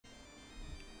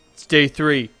It's day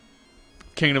 3.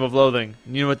 Kingdom of Loathing.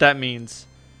 And you know what that means.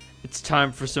 It's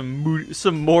time for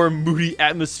some more moody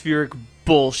atmospheric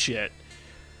bullshit.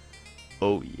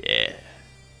 Oh yeah.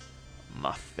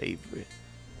 My favorite.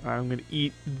 Alright, I'm gonna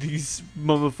eat these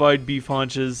mummified beef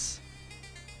haunches.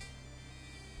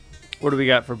 What do we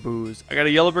got for booze? I got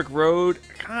a Yellow Brick Road.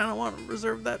 I kinda want to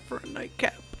reserve that for a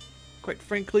nightcap, quite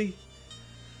frankly.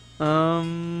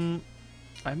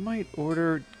 I might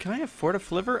order... Can I afford a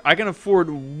flivver? I can afford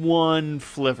 1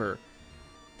 flivver.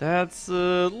 That's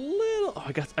a little...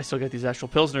 Oh, I still got these actual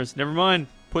Pilsners. Never mind.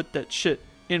 Put that shit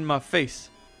in my face.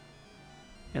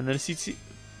 And then a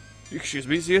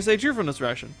CSA cheerfulness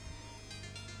ration.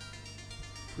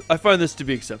 I find this to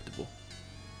be acceptable.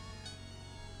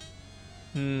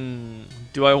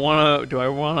 Do I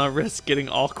wanna risk getting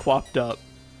all quapped up?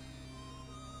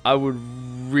 I would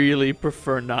really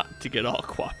prefer not to get all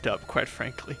quapped up, quite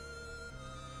frankly.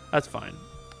 That's fine.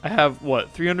 I have,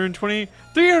 what,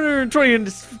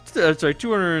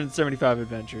 275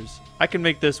 adventures. I can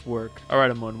make this work.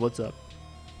 Alright, Amun, what's up?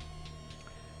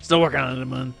 Still working on it,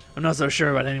 Amun. I'm not so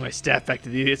sure about any of my staff back to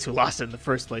the idiots who lost it in the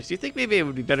first place. Do you think maybe it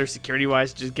would be better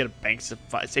security-wise to just get a bank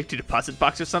safety deposit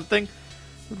box or something? It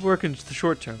would work in the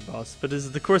short term, boss, but it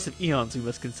is the course of eons we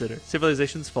must consider.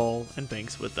 Civilizations fall, and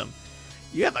banks with them.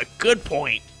 You have a good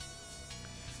point.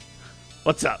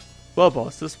 What's up? Well,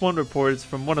 boss, this one report is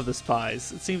from one of the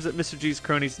spies. It seems that Mr. G's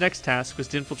crony's next task was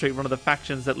to infiltrate one of the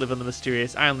factions that live on the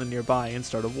mysterious island nearby and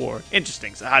start a war.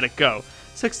 Interesting, so how'd it go?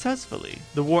 Successfully.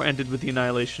 The war ended with the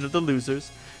annihilation of the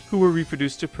losers, who were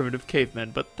reproduced to primitive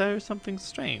cavemen, but there's something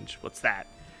strange. What's that?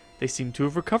 They seem to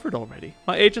have recovered already.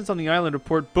 My agents on the island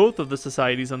report both of the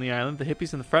societies on the island, the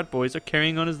hippies and the frat boys, are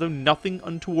carrying on as though nothing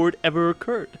untoward ever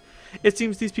occurred. It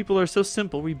seems these people are so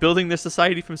simple, rebuilding their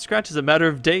society from scratch is a matter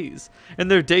of days,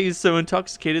 and their days so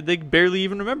intoxicated they barely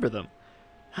even remember them.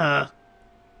 Huh.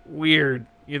 Weird.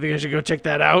 You think I should go check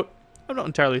that out? I'm not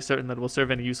entirely certain that it will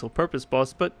serve any useful purpose,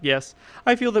 boss, but yes,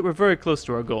 I feel that we're very close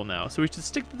to our goal now, so we should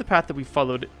stick to the path that we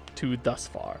followed to thus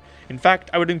far. In fact,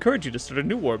 I would encourage you to start a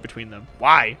new war between them.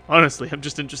 Why? Honestly, I'm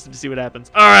just interested to see what happens.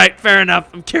 Alright, fair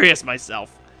enough. I'm curious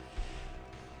myself.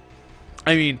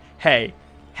 I mean, hey,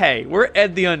 we're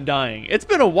Ed the Undying. It's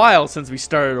been a while since we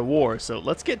started a war, so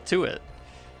let's get to it.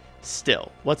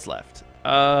 Still, what's left?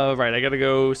 Right, I gotta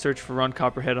go search for Ron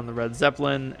Copperhead on the Red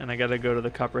Zeppelin, and I gotta go to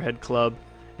the Copperhead Club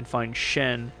and find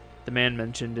Shen, the man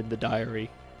mentioned in the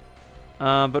diary.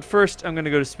 But first, I'm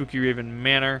gonna go to Spooky Raven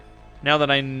Manor. Now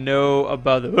that I know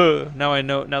about the now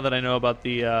that I know about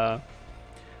the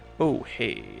oh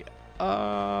hey,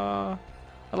 I'd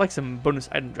like some bonus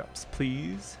item drops,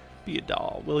 please. Be a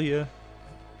doll, will ya?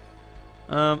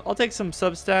 I'll take some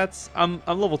substats. I'm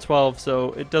level 12,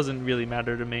 so it doesn't really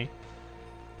matter to me.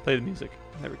 Play the music.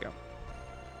 There we go.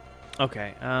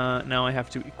 Okay, now I have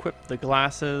to equip the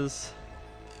glasses.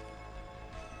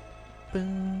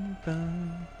 Boom,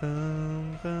 boom,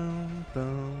 boom, boom,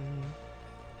 boom.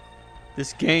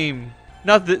 This game,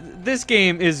 this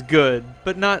game is good,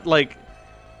 but not like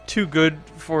too good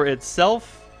for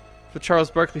itself. But Charles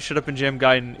Barkley Shut Up and Jam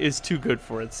Gaiden is too good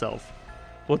for itself.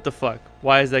 What the fuck?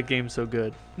 Why is that game so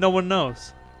good? No one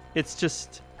knows. It's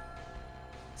just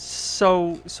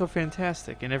so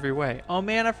fantastic in every way. Oh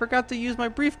man, I forgot to use my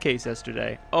briefcase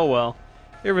yesterday. Oh well.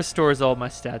 It restores all my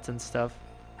stats and stuff.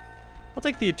 I'll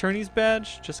take the attorney's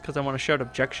badge just because I want to shout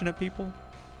objection at people.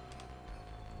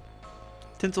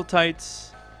 Tinsel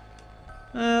tights.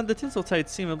 The tinsel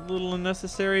tights seem a little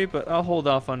unnecessary, but I'll hold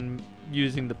off on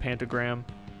using the pentagram.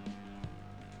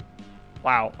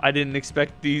 Wow, I didn't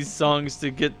expect these songs to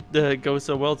go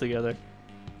so well together.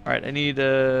 All right, I need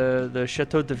the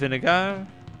Chateau de Vinegar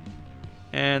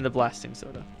and the blasting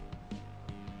soda.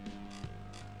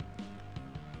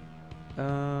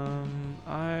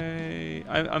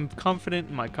 I'm confident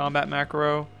in my combat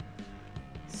macro.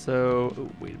 So, oh,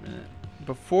 wait a minute.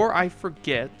 Before I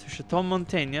forget, to Chateau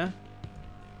Montaigne to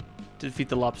defeat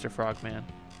the Lobster Frog Man.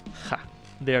 Ha!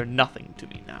 They are nothing to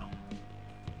me now.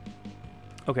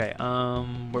 Okay,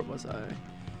 where was I?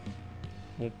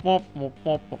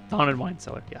 Haunted Wine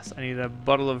Cellar. Yes, I need a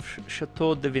bottle of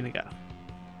Chateau de Vinegar.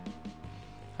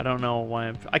 I don't know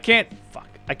why I can't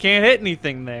hit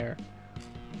anything there.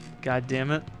 God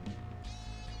damn it.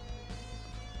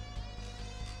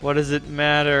 What does it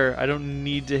matter? I don't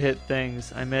need to hit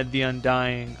things. I'm Ed the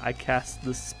Undying. I cast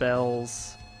the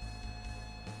spells.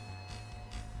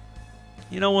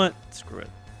 You know what? Screw it.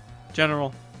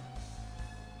 General.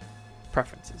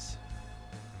 Preferences.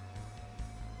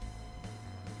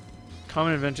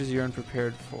 Common adventures you're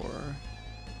unprepared for.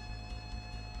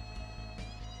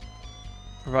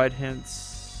 Provide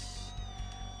hints.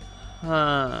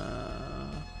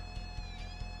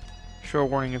 Show a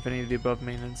warning if any of the above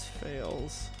maintenance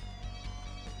fails.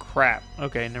 Crap.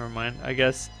 Okay, never mind. I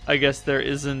guess there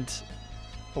isn't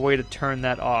a way to turn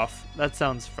that off. That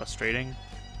sounds frustrating.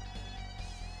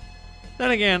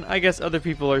 Then again, I guess other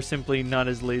people are simply not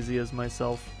as lazy as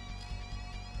myself.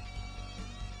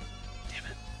 Damn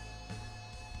it.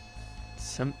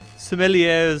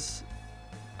 Sommeliers.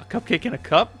 A cupcake in a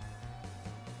cup?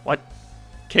 What?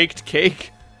 Caked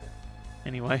cake?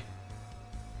 Anyway.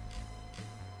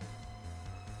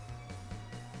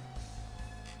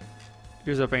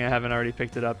 Here's hoping I haven't already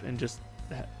picked it up and just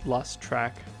lost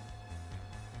track.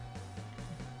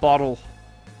 Bottle.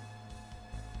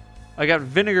 I got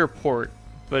vinegar port,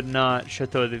 but not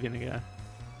Chateau de Vinegar.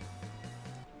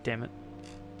 Damn it.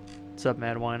 What's up,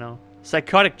 Mad Wino?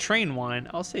 Psychotic train wine.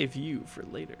 I'll save you for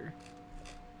later.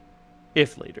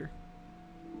 If later.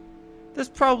 There's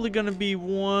probably going to be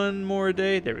one more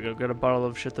day. There we go. Got a bottle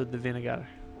of Chateau de Vinegar.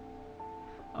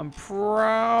 I'm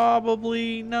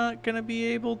probably not going to be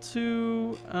able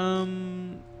to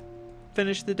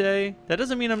finish the day. That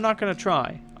doesn't mean I'm not going to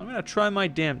try. I'm going to try my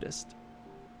damnedest.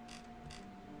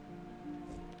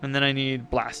 And then I need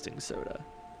blasting soda.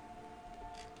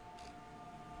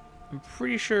 I'm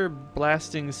pretty sure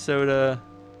blasting soda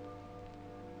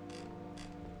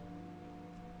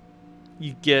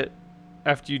you get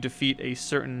after you defeat a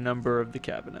certain number of the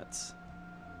cabinets.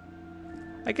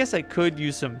 I guess I could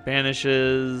use some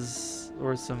banishes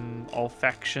or some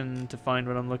olfaction to find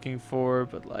what I'm looking for,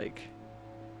 but like,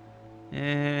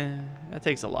 that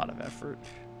takes a lot of effort.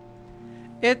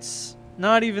 It's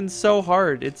not even so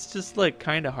hard. It's just like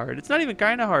kind of hard. It's not even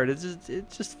kind of hard. It's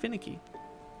just finicky.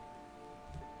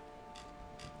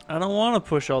 I don't want to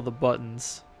push all the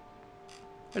buttons.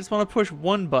 I just want to push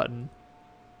one button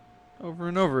over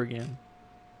and over again.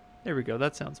 There we go.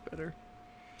 That sounds better.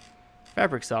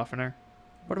 Fabric softener.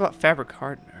 What about fabric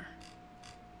hardener?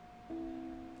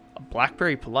 A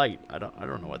blackberry polite. I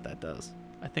don't know what that does.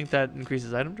 I think that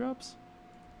increases item drops.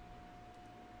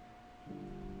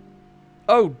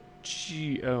 Oh,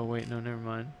 gee. Oh, wait. No, never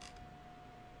mind.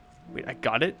 Wait, I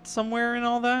got it somewhere in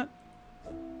all that?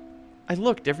 I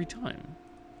looked every time.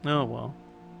 Oh, well.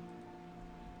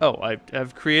 Oh,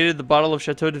 I've created the bottle of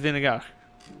Chateau de Vinegar.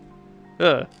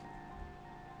 Where'd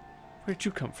you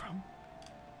come from?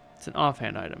 It's an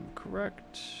offhand item,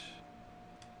 correct?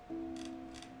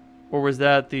 Or was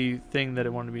that the thing that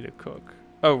it wanted me to cook?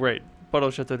 Oh, right. Bottle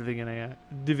of Chateau de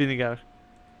Vinegar.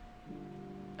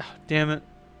 Oh, damn it.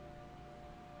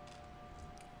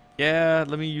 Yeah,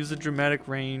 let me use a dramatic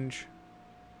range.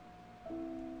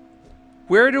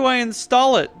 Where do I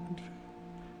install it?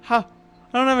 Ha!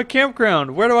 I don't have a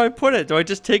campground. Where do I put it? Do I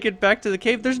just take it back to the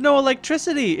cave? There's no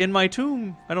electricity in my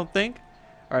tomb, I don't think.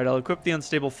 Alright, I'll equip the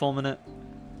unstable fulminate.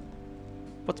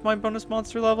 What's my bonus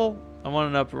monster level? I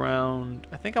want it up around...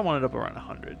 I think I want it up around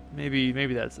 100.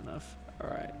 Maybe that's enough.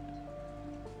 Alright.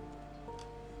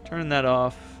 Turn that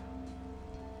off.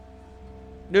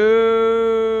 No!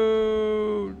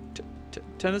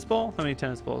 Tennis ball? How many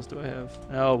tennis balls do I have?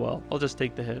 Oh, well. I'll just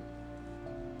take the hit.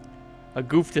 I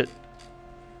goofed it.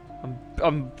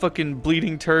 I'm fucking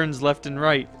bleeding turns left and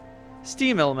right.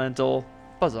 Steam elemental.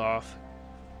 Buzz off.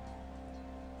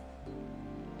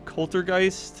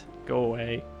 Coultergeist. Go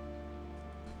away.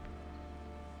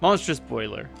 Monstrous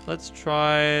boiler. Let's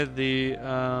try the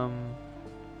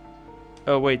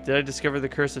Oh wait, did I discover the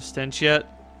curse of stench yet?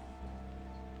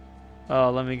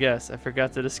 Oh, let me guess. I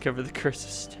forgot to discover the curse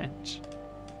of stench.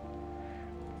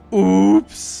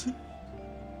 Oops.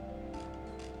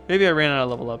 Maybe I ran out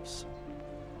of level ups.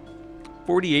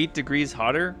 48 degrees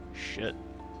hotter? Shit.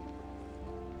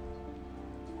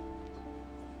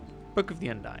 Book of the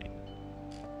Undying.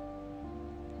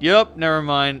 Yup, never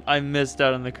mind. I missed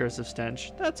out on the Curse of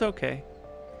Stench. That's okay.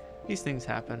 These things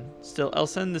happen. Still, I'll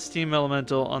send the Steam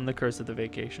Elemental on the Curse of the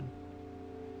Vacation.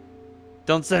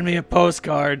 Don't send me a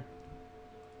postcard!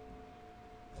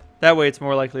 That way it's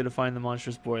more likely to find the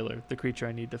monstrous boiler, the creature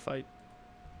I need to fight.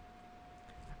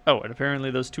 Oh, and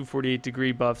apparently those 248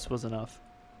 degree buffs was enough.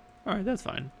 Alright, that's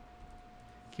fine.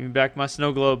 Give me back my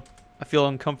snow globe. I feel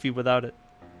uncomfy without it.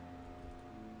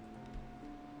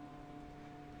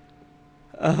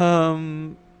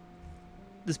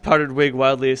 This powdered wig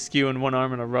wildly askew in one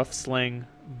arm and a rough sling.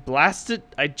 Blast it!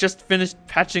 I just finished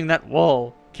patching that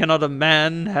wall. Cannot a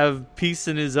man have peace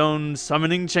in his own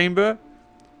summoning chamber?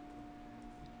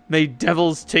 May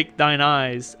devils take thine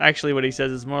eyes. Actually, what he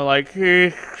says is more like,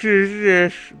 but you're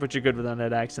good with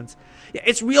undead accents. Yeah,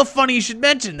 it's real funny you should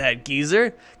mention that,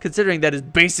 geezer. Considering that is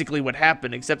basically what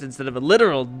happened, except instead of a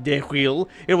literal dehwheel,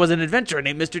 it was an adventurer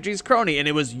named Mr. G's crony, and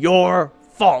it was your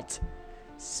fault.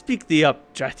 Speak thee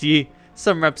up, Jati.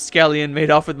 Some rapscallion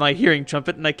made off with my hearing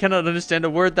trumpet, and I cannot understand a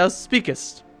word thou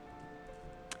speakest.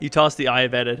 You toss the Eye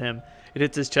of Ed at him. It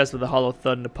hits his chest with a hollow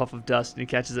thud and a puff of dust, and he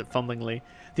catches it fumblingly.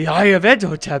 The Eye of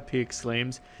Edhotep, he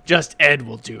exclaims. Just Ed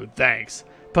will do, thanks.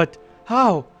 But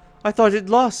how? I thought it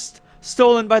lost,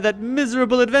 stolen by that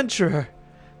miserable adventurer.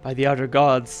 By the outer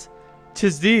gods.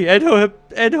 'Tis thee,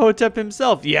 Edhotep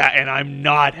himself. Yeah, and I'm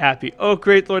not happy. Oh,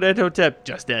 great Lord Edhotep,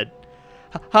 just Ed.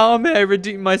 How may I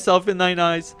redeem myself in thine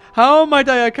eyes? How might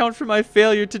I account for my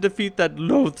failure to defeat that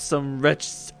loathsome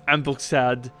wretch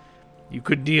Amblesad? You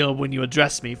could kneel when you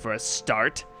address me for a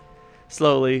start.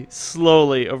 Slowly,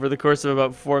 over the course of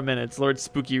about 4 minutes, Lord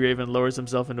Spooky Raven lowers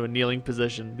himself into a kneeling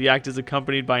position. The act is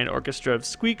accompanied by an orchestra of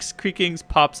squeaks, creakings,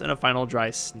 pops, and a final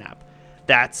dry snap.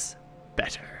 That's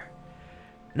better.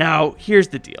 Now, here's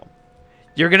the deal.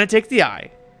 You're going to take the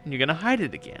eye, and you're going to hide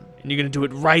it again, and you're going to do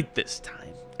it right this time.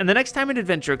 And the next time an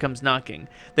adventurer comes knocking,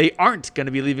 they aren't going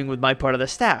to be leaving with my part of the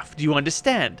staff. Do you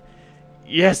understand?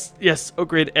 Yes, oh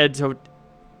great Ed.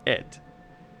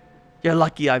 You're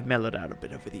lucky I've mellowed out a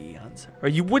bit over the eons, or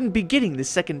you wouldn't be getting this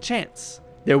second chance.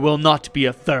 There will not be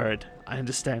a third. I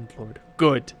understand, Lord.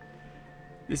 Good.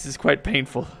 This is quite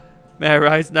painful. May I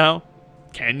rise now?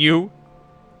 Can you?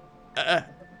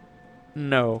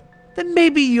 No. Then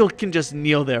maybe you can just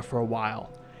kneel there for a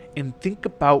while and think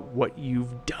about what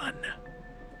you've done.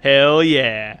 Hell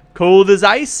yeah. Cold as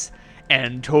ice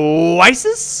and twice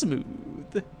as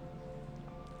smooth.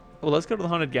 Well, let's go to the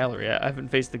Haunted Gallery. I haven't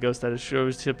faced the ghost that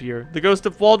shows up here. The ghost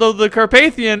of Waldo the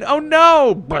Carpathian. Oh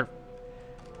no! Burp.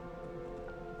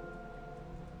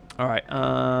 Alright,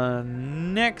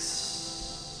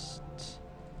 next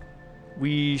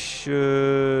we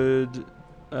should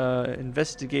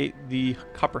investigate the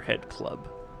Copperhead Club.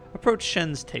 Approach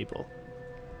Shen's table.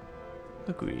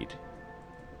 Agreed.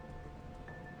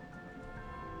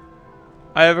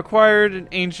 I have acquired an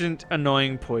ancient,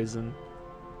 annoying poison.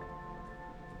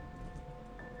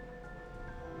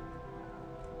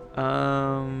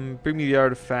 Bring me the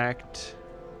artifact.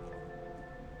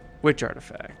 Which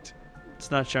artifact? It's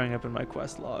not showing up in my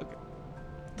quest log.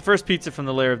 The first pizza from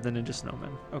the lair of the Ninja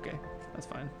Snowman. Okay, that's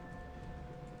fine.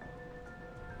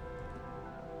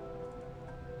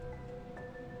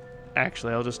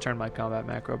 Actually, I'll just turn my combat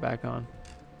macro back on.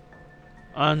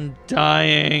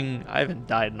 Undying. I haven't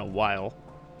died in a while.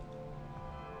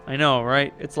 I know,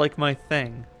 right? It's like my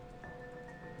thing.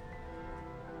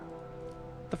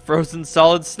 The frozen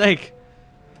solid snake.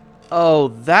 Oh,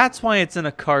 that's why it's in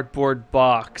a cardboard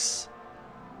box.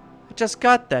 I just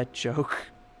got that joke.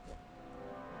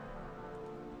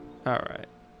 Alright.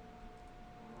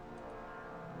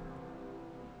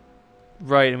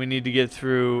 Right, and we need to get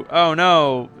through... Oh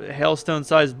no!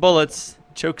 Hailstone-sized bullets.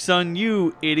 Joke's on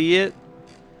you, idiot.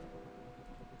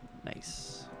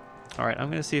 Nice. Alright, I'm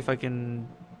gonna see if I can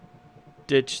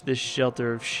ditch this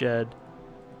shelter of shed.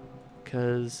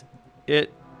 Because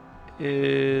it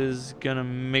is gonna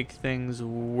make things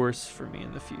worse for me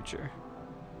in the future.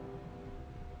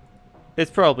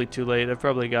 It's probably too late. I've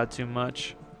probably got too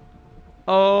much.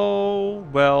 Oh,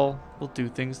 well, we'll do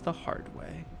things the hard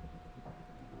way.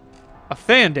 A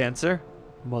fan dancer?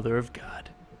 Mother of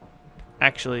God.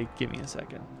 Actually, give me a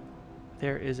second.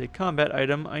 There is a combat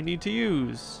item I need to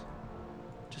use.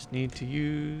 Just need to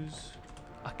use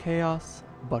a chaos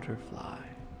butterfly.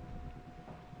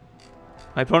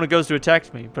 My opponent goes to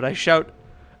attack me, but I shout,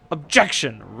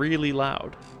 "Objection!" really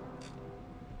loud.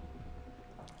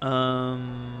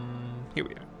 Here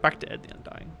we are. Back to Ed the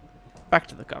Undying. Back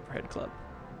to the Copperhead Club.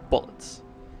 Bullets.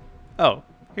 Oh,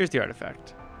 here's the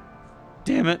artifact.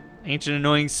 Damn it. Ancient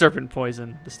annoying serpent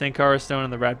poison. The Stankara Stone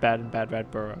and the Rat Bat in Bad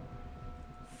Rat Burrow.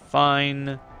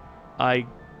 Fine. I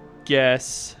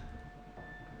guess.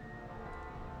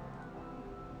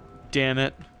 Damn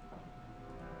it.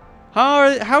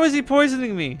 How is he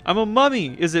poisoning me? I'm a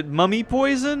mummy. Is it mummy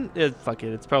poison? Fuck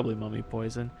it. It's probably mummy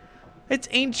poison. It's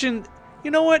ancient.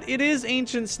 You know what? It is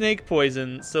ancient snake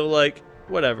poison. So, like,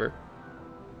 whatever.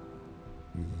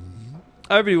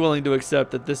 I'd be willing to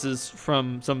accept that this is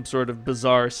from some sort of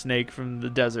bizarre snake from the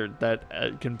desert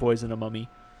that can poison a mummy.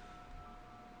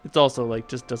 It's also, like,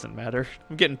 just doesn't matter.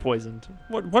 I'm getting poisoned.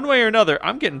 One way or another,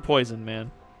 I'm getting poisoned,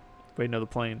 man. Wait, no, the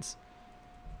planes.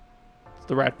 It's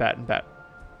the Rat Bat and Bat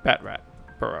Rat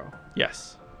Burrow.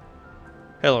 Yes.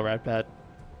 Hello, Rat Bat.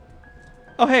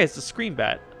 Oh, hey, it's the Scream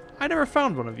Bat. I never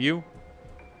found one of you.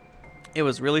 It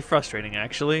was really frustrating,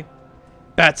 actually.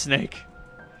 Bat Snake.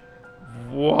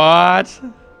 What?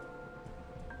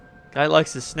 Guy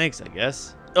likes his snakes, I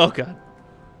guess. Oh, God.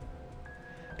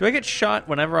 Do I get shot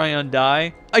whenever I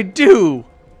undie? I do!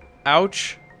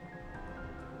 Ouch.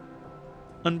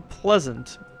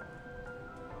 Unpleasant.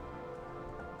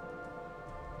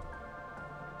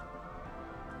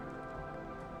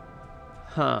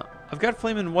 Huh. I've got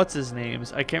flaming what's his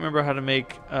names. I can't remember how to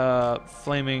make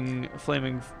flaming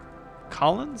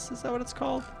Collins. Is that what it's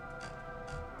called?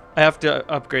 I have to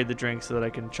upgrade the drink so that I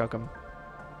can chuck them.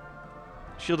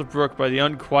 Shield of Brook by the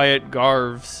Unquiet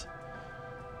Garves.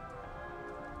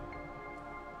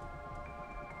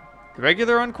 The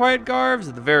regular Unquiet Garves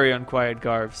or the very Unquiet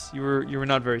Garves? You were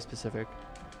not very specific.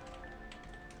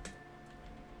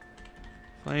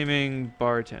 Flaming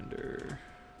Bartender.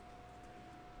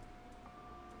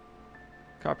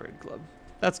 Copperhead Club.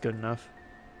 That's good enough.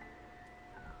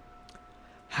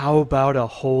 How about a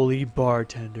holy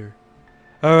bartender?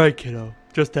 Alright, kiddo.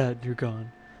 Just that, and you're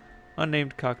gone.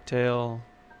 Unnamed cocktail.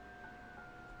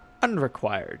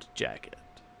 Unrequired jacket.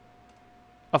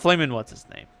 A flamin' what's his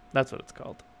name? That's what it's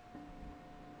called.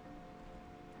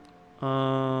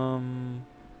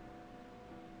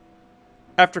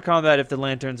 After combat, if the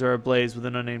lanterns are ablaze with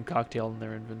an unnamed cocktail in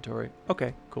their inventory.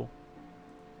 Okay, cool.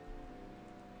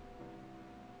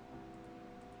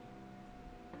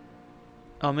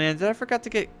 Oh man, did I forget to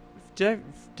get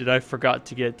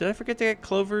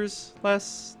Clover's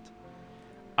last?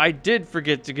 I did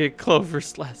forget to get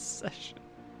Clover's last session.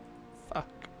 Fuck.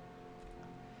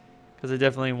 Because I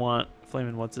definitely want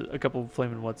a couple of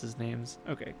Flamin' What's His names.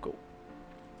 Okay, cool.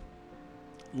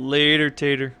 Later,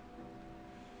 Tater.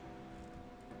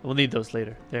 We'll need those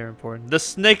later. They're important. The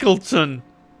Snakeleton!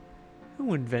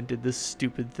 Who invented this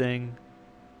stupid thing?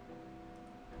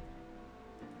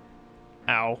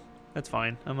 Ow. That's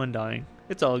fine. I'm undying.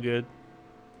 It's all good.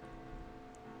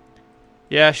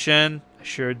 Yeah, Shen. I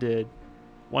sure did.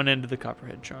 One end of the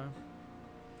Copperhead charm.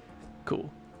 Cool.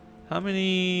 How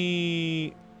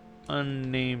many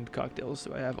unnamed cocktails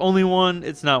do I have? Only one.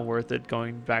 It's not worth it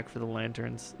going back for the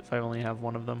lanterns if I only have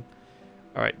one of them.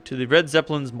 Alright, to the Red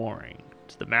Zeppelin's mooring.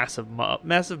 To the massive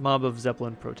mob of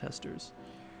Zeppelin protesters.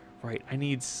 Right, I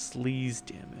need sleaze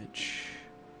damage.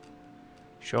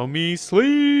 Show me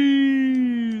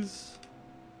sleaze!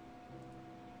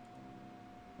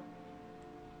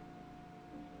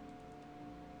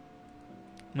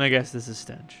 I guess this is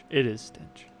stench. It is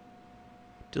stench.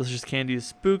 Delicious candy is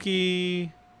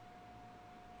spooky.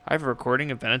 I have a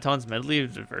recording of Benetton's Medley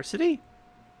of Diversity?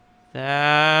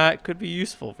 That could be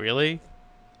useful, really.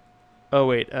 Oh,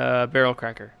 wait. Barrel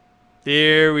Cracker.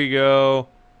 There we go.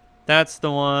 That's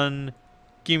the one.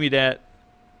 Give me that.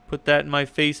 Put that in my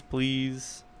face,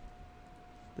 please.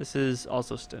 This is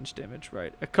also stench damage,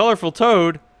 right? A colorful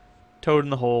toad. Toad in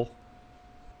the hole.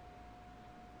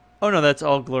 Oh, no, that's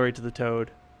all glory to the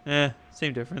toad.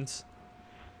 Same difference.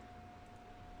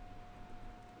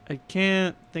 I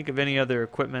can't think of any other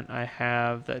equipment I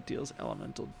have that deals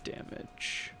elemental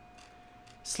damage.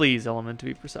 Sleaze element, to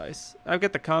be precise. I've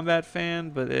got the combat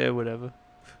fan, but whatever.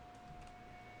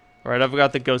 Alright, I've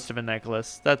got the ghost of a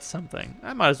necklace. That's something.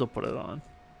 I might as well put it on.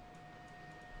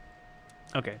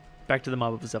 Okay, back to the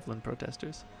mob of Zeppelin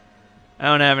protesters. I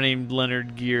don't have any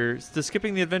Leonard gear. Does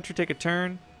skipping the adventure take a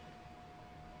turn?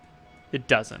 It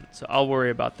doesn't, so I'll worry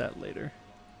about that later.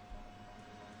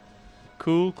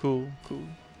 Cool, cool, cool.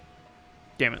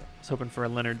 Damn it, I was hoping for a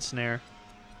Leonard snare.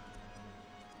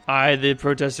 The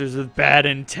protesters with bad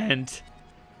intent.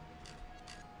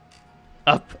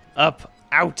 Up, up,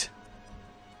 out.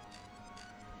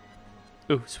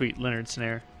 Ooh, sweet, Leonard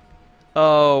snare.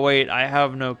 Oh, wait, I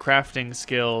have no crafting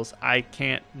skills. I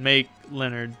can't make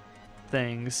Leonard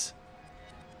things.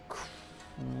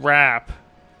 Crap.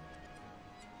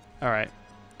 Alright.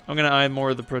 I'm going to eye more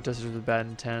of the protesters with bad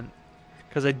intent.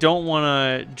 Because I don't want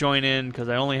to join in because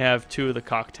I only have 2 of the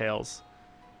cocktails.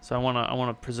 So I want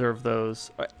to preserve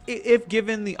those. If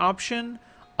given the option,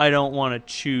 I don't want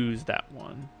to choose that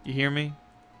one. You hear me?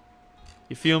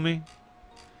 You feel me? You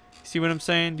see what I'm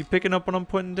saying? You picking up what I'm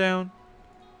putting down?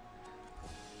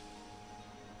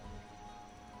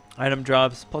 Item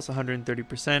drops plus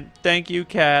 130%. Thank you,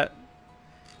 cat.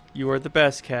 You are the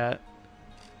best, cat.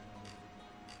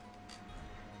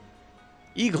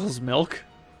 Eagle's milk?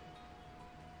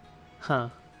 Huh.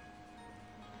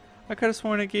 I could have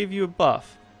sworn it gave you a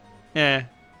buff. Maybe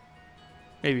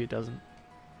it doesn't.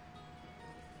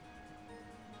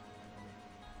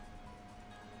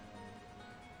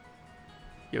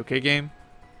 You okay, game?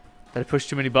 Did I push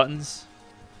too many buttons?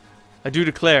 I do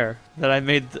declare that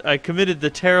I committed the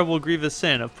terrible grievous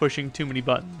sin of pushing too many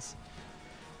buttons.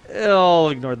 I'll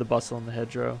ignore the bustle in the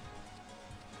hedgerow.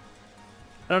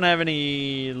 I don't have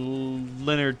any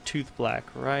Leonard Tooth Black,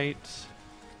 right?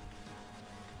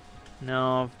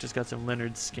 No, I've just got some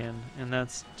Leonard skin, and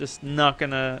that's just not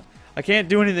gonna... I can't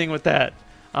do anything with that.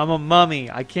 I'm a mummy.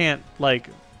 I can't, like...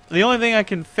 The only thing I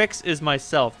can fix is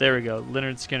myself. There we go.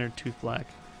 Leonard Skinner Tooth Black.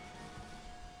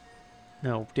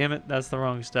 No, damn it. That's the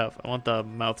wrong stuff. I want the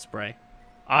mouth spray.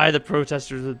 I, the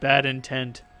protesters with bad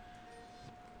intent.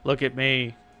 Look at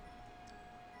me.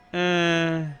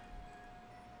 I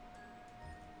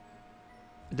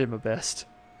did my best.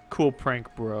 Cool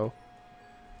prank, bro.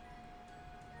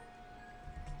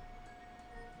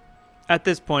 At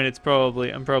this point,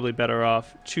 I'm probably better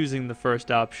off choosing the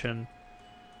first option,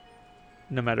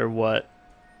 no matter what,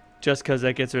 just because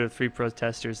that gets rid of 3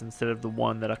 protesters instead of the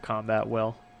 1 that I combat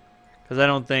well. Because I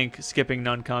don't think skipping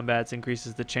non-combats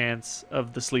increases the chance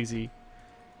of the sleazier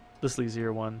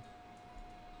one.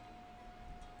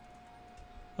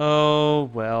 Oh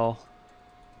well.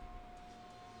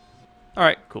 All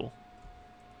right, cool.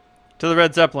 To the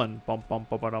Red Zeppelin. Bum bum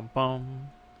bum bum bum.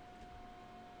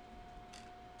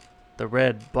 The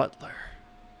Red Butler.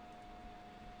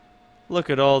 Look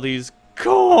at all these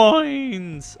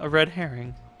coins! A red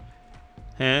herring.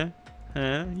 Huh?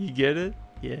 Huh? You get it?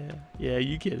 Yeah. Yeah,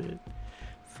 you get it.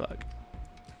 Fuck.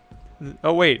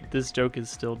 Oh, wait. This joke is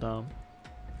still dumb.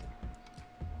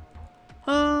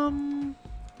 I'm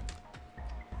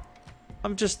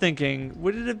just thinking,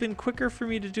 would it have been quicker for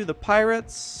me to do the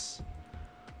pirates?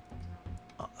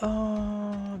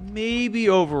 Maybe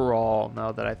overall,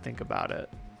 now that I think about it.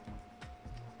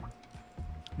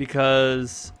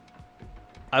 Because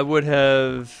I would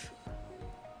have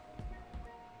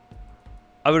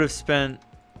spent.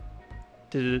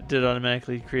 Did it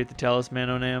automatically create the Talisman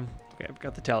Onam? Okay, I've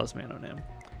got the Talisman Onam.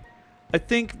 I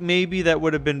think maybe that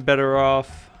would have been better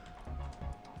off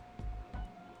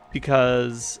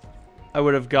because I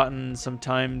would have gotten some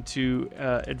time to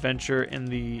adventure in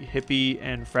the hippie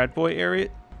and frat boy area.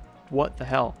 What the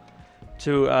hell?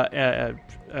 To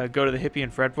go to the hippie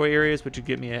and frat boy areas, which would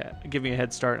give me a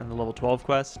head start on the level 12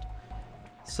 quest.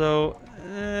 So,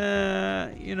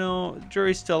 you know,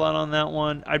 jury's still out on that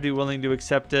one. I'd be willing to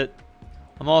accept it.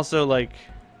 I'm also like,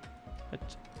 I'm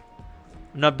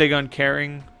not big on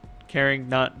caring. Caring,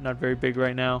 not very big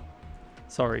right now.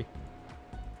 Sorry.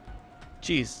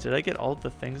 Jeez, did I get all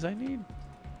the things I need?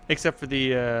 Except for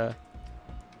the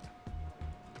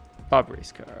Bob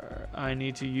race car. I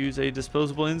need to use a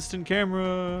disposable instant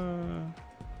camera.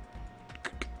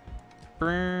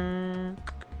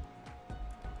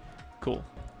 Cool.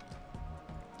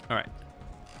 Alright.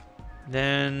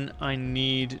 Then I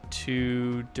need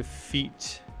to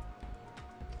defeat...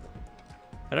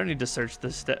 I don't need to search the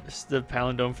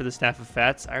palindrome for the Staff of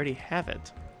Fats. I already have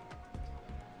it.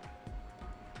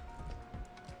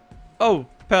 Oh,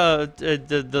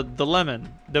 the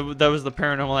lemon. That was the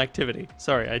paranormal activity.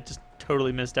 Sorry, I just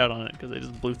totally missed out on it because I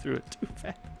just blew through it too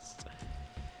fast.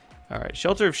 Alright,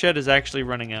 Shelter of Shed is actually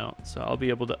running out, so I'll be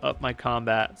able to up my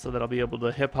combat so that I'll be able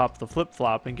to hip-hop the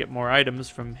flip-flop and get more items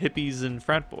from hippies and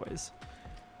frat boys.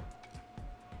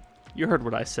 You heard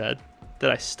what I said. Did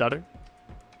I stutter?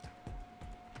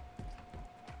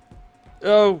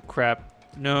 Oh, crap.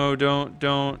 No,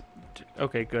 don't.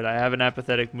 Okay, good. I have an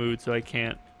apathetic mood, so I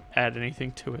can't add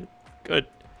anything to it. Good.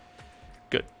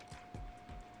 Good.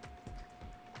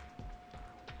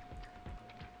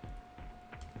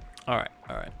 Alright,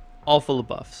 alright. All full of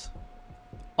buffs.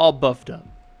 All buffed up.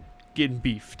 Getting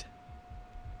beefed.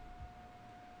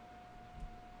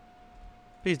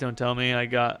 Please don't tell me I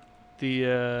got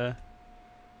the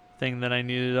thing that I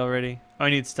needed already. Oh, I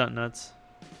need stunt nuts.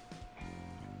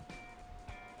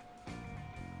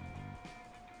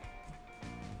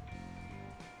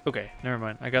 Okay, never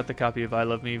mind. I got the copy of I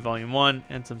Love Me Volume 1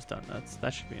 and some stunt nuts.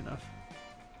 That should be enough.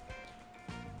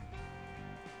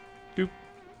 Doop.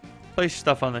 Place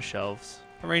stuff on the shelves.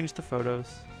 Arrange the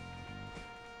photos.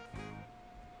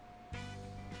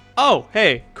 Oh,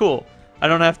 hey, cool. I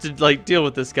don't have to, like, deal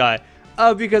with this guy.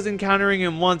 Oh, because encountering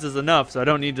him once is enough, so I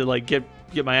don't need to, like, get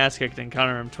my ass kicked and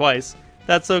encounter him twice.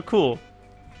 That's so cool.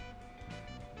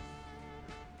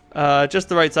 Just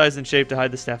the right size and shape to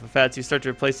hide the Staff of Fats. You start to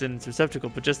replace it in its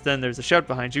receptacle, but just then there's a shout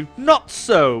behind you. Not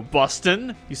so,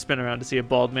 Boston! You spin around to see a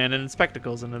bald man in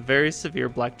spectacles and a very severe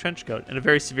black trench coat and a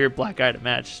very severe black eye to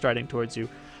match striding towards you.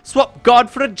 Swap God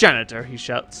for a janitor, he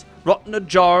shouts. Rot in a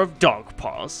jar of dog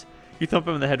paws. You thump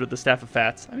him in the head with the Staff of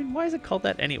Fats. I mean, why is it called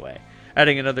that anyway?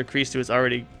 Adding another crease to his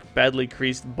already badly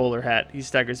creased bowler hat, he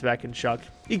staggers back in shock.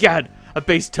 Egad, a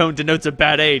bass tone denotes a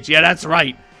bad age. Yeah, that's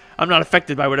right. I'm not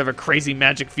affected by whatever crazy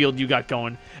magic field you got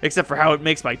going, except for how it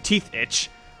makes my teeth itch.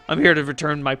 I'm here to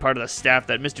return my part of the staff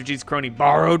that Mr. G's crony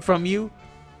borrowed from you.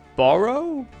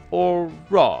 Borrow? Or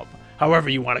rob? However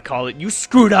you want to call it. You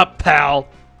screwed up, pal.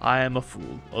 I am a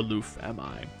fool. Aloof am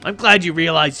I. I'm glad you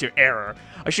realized your error.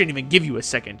 I shouldn't even give you a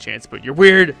second chance, but you're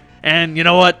weird, and you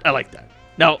know what? I like that.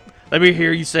 Now, let me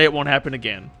hear you say it won't happen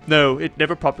again. No, it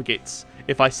never propagates.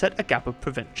 if I set a gap of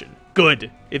prevention.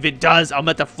 Good. If it does, I'll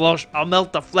melt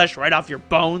the flesh right off your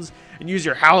bones and use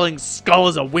your howling skull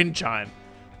as a wind chime.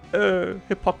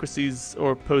 Hypocrisies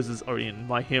or poses are in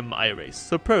my hymn I erase.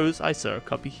 So prose, I sir,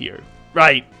 copy here.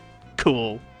 Right.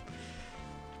 Cool.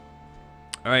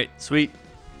 Alright, sweet.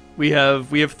 We have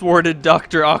thwarted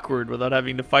Dr. Awkward without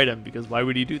having to fight him, because why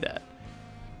would he do that?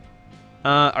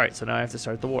 Alright, so now I have to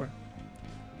start the war.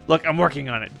 Look, I'm working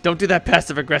on it. Don't do that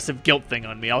passive-aggressive guilt thing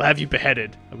on me. I'll have you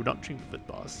beheaded. I would not dream of it,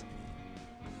 boss.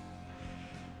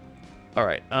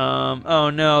 Alright,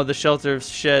 oh no, the shelter of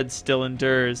shed still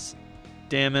endures.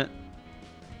 Damn it.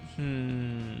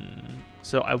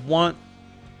 So I want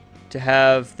to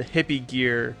have the hippie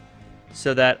gear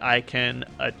so that I can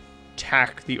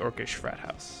attack the orcish frat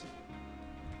house.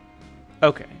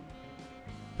 Okay.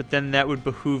 But then that would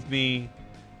behoove me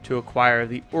to acquire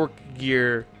the orc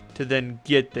gear to then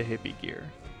get the hippie gear.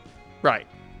 Right.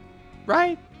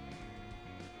 Right?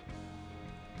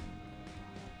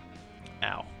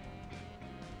 Ow.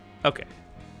 Okay.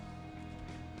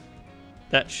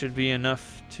 That should be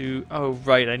enough to... Oh,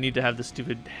 right. I need to have the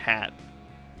stupid hat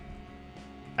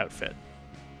outfit.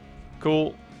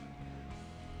 Cool.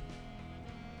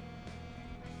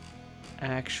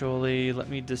 Actually, let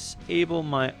me disable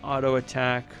my auto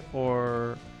attack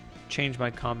or change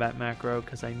my combat macro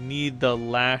because I need the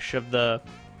lash of the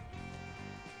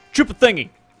chupa thingy.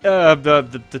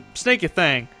 The snaky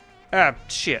thing. Ah,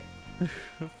 shit.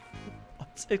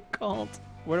 What's it called?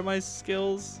 What are my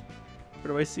skills?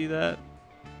 Where do I see that?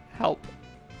 Help.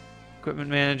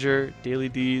 Equipment manager, daily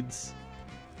deeds.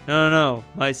 No.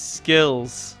 My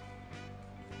skills.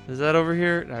 Is that over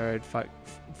here? Alright,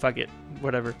 fuck it.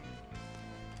 Whatever.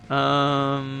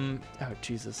 Oh,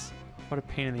 Jesus. What a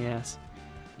pain in the ass.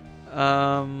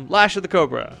 Lash of the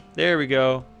Cobra. There we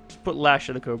go. Just put Lash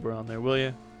of the Cobra on there, will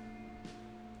you?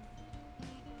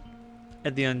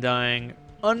 At the Undying.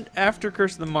 After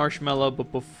Curse of the Marshmallow,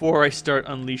 but before I start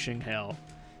unleashing hell.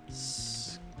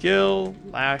 Skill,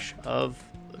 Lash of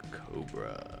the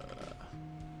Cobra.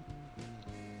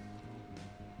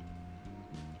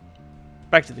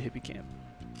 Back to the hippie camp.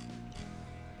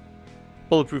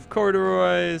 Bulletproof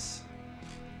corduroys.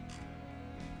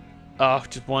 Oh,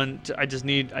 just one. I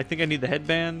think I need the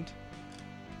headband.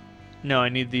 No, I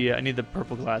need the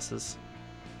purple glasses.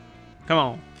 Come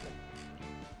on.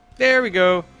 There we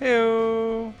go.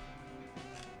 Hey-o.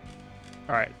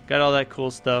 All right, got all that cool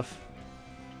stuff.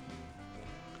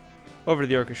 Over to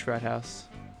the Orcish frat house.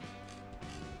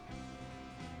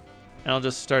 And I'll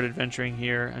just start adventuring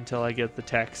here until I get the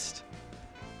text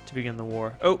to begin the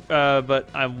war. Oh, but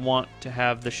I want to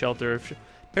have the shelter of...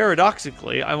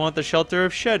 Paradoxically, I want the shelter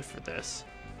of shed for this.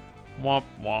 Womp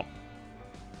womp.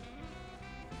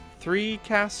 3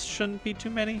 casts shouldn't be too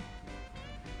many.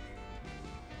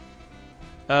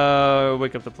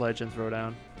 Wake up the pledge and throw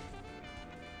down.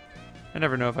 I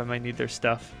never know if I might need their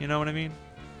stuff. You know what I mean?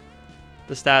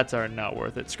 The stats are not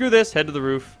worth it. Screw this. Head to the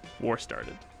roof. War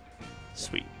started.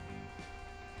 Sweet.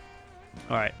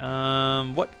 Alright.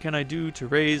 What can I do to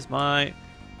raise my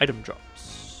item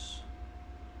drops?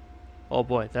 Oh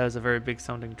boy, that is a very big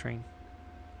sounding train.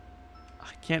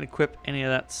 I can't equip any of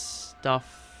that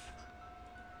stuff.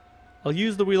 I'll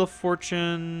use the Wheel of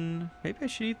Fortune. Maybe I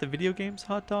should eat the video games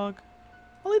hot dog.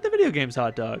 I'll eat the video games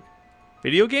hot dog.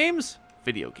 Video games?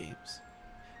 Video games.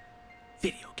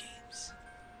 Video games.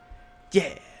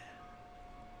 Yeah.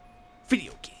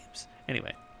 Video games.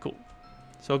 Anyway, cool.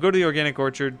 So I'll go to the organic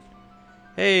orchard.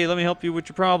 Hey, let me help you with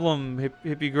your problem,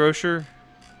 hippie grocer.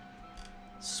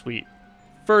 Sweet.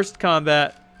 First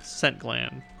combat, scent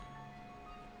gland.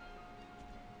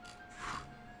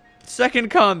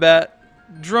 Second combat,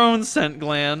 drone scent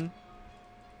gland.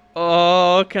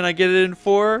 Oh, can I get it in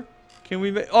 4? Can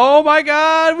we make... Oh my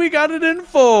god, we got it in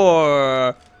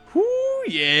 4. Whoo,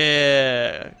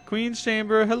 yeah. Queen's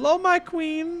chamber. Hello, my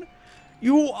queen.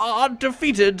 You are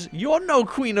defeated. You're no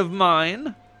queen of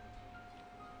mine.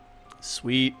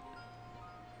 Sweet.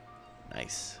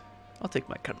 Nice. I'll take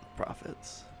my cut of the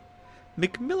profits.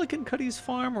 McMillican Cuddy's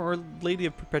Farm or Lady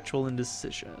of Perpetual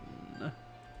Indecision?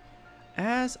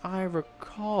 As I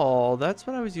recall, that's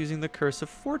what I was using the Curse of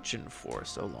Fortune for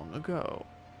so long ago.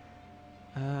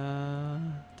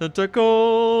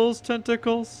 Tentacles!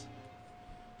 Tentacles!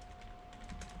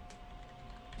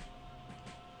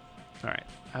 Alright,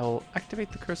 I will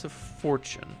activate the Curse of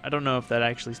Fortune. I don't know if that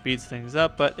actually speeds things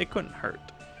up, but it couldn't hurt.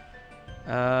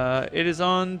 It is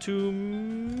on to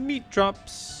meat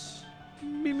drops.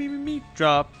 Meat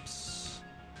drops.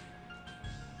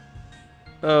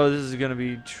 Oh, this is gonna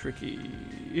be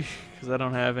tricky because I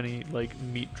don't have any like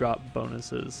meat drop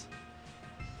bonuses.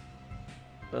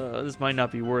 This might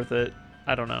not be worth it.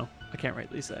 I don't know. I can't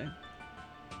rightly say.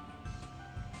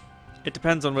 It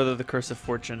depends on whether the Curse of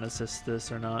Fortune assists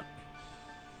this or not.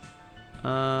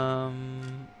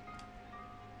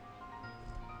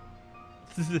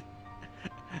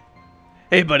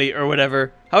 Hey, buddy, or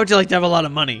whatever. How would you like to have a lot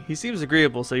of money? He seems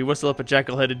agreeable, so you whistle up a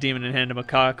jackal-headed demon and hand him a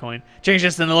ka coin. Change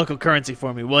this into local currency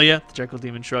for me, will ya? The jackal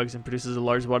demon shrugs and produces a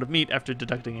large wad of meat after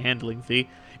deducting a handling fee.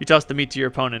 You toss the meat to your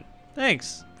opponent.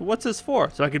 Thanks. But what's this for?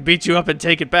 So I can beat you up and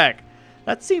take it back.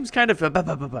 That seems kind of...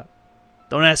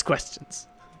 Don't ask questions.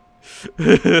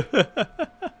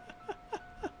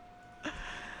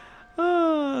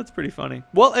 Oh, that's pretty funny.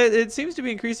 Well, it seems to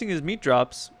be increasing his meat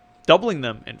drops. Doubling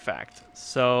them, in fact.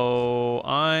 So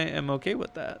I am okay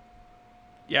with that.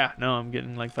 Yeah, no, I'm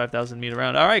getting like 5,000 meat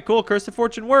around. All right, cool. Curse of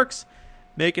Fortune works.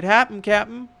 Make it happen,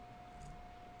 Captain.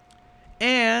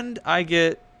 And I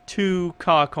get 2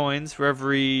 Ka coins for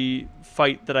every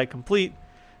fight that I complete.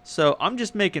 So I'm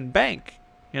just making bank,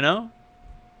 you know?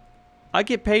 I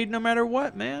get paid no matter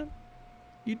what, man.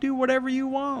 You do whatever you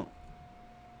want.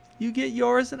 You get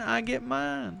yours and I get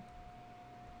mine.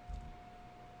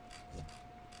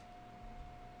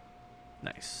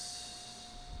 Nice.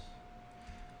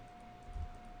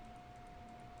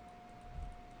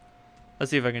 Let's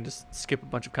see if I can just skip a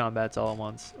bunch of combats all at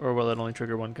once. Or will it only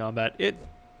trigger 1 combat? It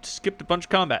skipped a bunch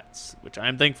of combats, which I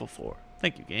am thankful for.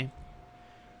 Thank you, game.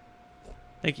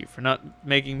 Thank you for not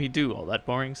making me do all that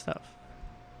boring stuff.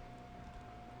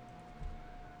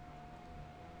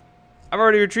 I've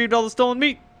already retrieved all the stolen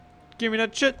meat. Give me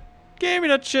that shit. Give me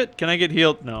that shit. Can I get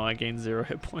healed? No, I gained 0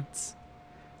 hit points.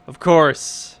 Of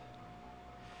course.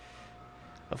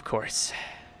 Of course.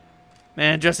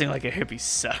 Man, dressing like a hippie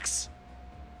sucks.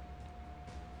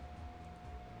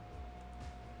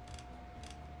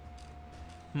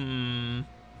 I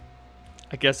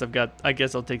guess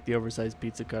I'll take the oversized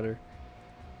pizza cutter.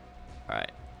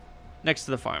 Alright. Next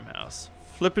to the farmhouse.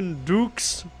 Flippin'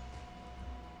 Dukes.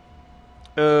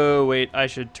 Oh, wait. I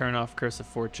should turn off Curse of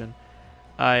Fortune.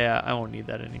 I won't need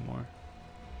that anymore.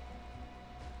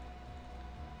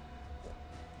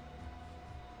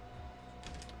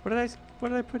 What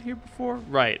did I put here before?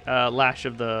 Right, lash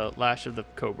of the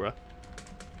cobra.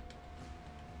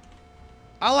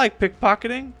 I like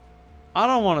pickpocketing. I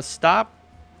don't want to stop.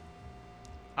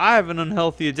 I have an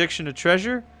unhealthy addiction to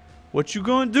treasure. What you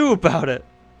gonna do about it?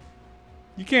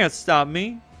 You can't stop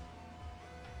me.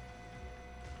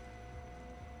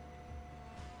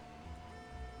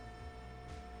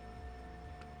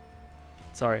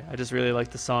 Sorry, I just really like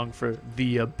the song for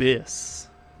The Abyss.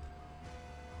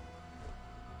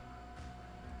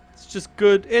 It's just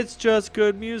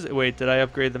good music. Wait, did I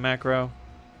upgrade the macro?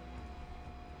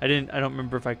 I don't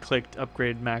remember if I clicked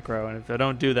upgrade macro, and if I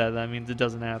don't do that, that means it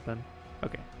doesn't happen.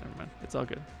 Okay, never mind. It's all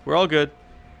good. We're all good.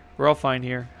 We're all fine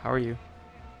here. How are you?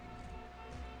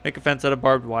 Make a fence out of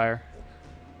barbed wire.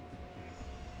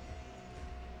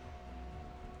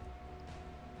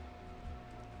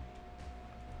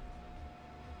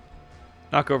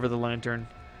 Knock over the lantern.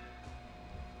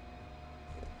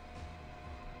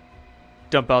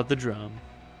 Dump out the drum.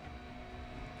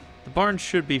 The barn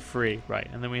should be free, right?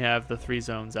 And then we have the 3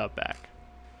 zones out back.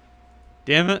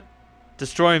 Damn it.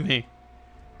 Destroy me.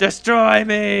 Destroy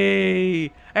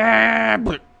me! Ah,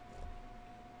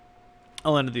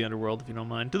 I'll enter the underworld if you don't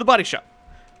mind. To the body shop.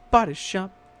 Body shop.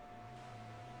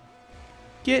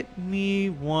 Get me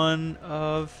 1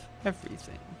 of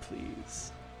everything,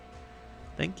 please.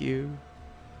 Thank you.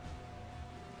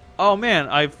 Oh, man.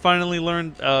 I finally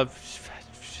learned...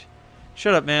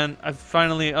 Shut up, man. I've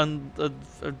finally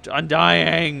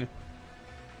undying.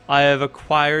 I have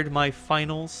acquired my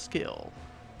final skill.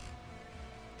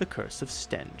 The Curse of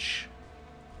Stench.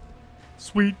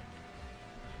 Sweet.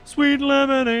 Sweet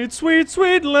lemonade. Sweet,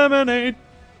 sweet lemonade.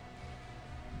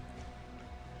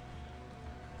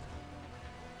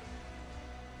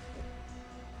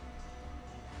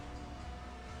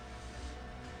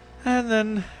 And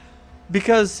then...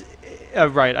 Because,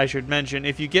 right, I should mention,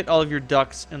 if you get all of your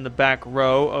ducks in the back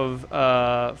row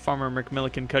of Farmer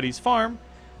McMillicuddy's farm,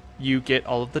 you get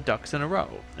all of the ducks in a row.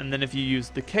 And then if you use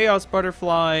the Chaos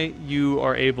Butterfly, you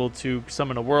are able to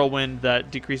summon a whirlwind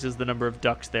that decreases the number of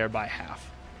ducks there by half.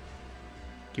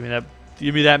 Give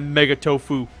me that mega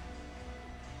tofu.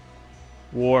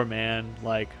 War, man.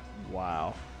 Like,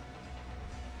 wow.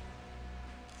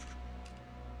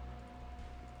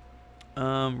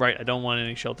 Right, I don't want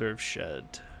any Shelter of Shed.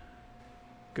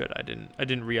 Good, I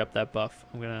didn't re-up that buff.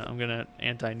 I'm gonna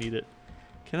anti-need it.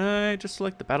 Can I just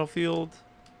select the battlefield?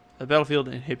 The battlefield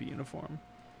in hippie uniform.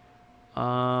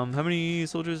 How many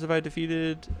soldiers have I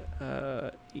defeated? 8.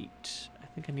 I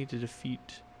think I need to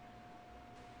defeat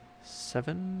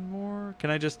 7 more? Can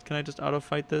I just auto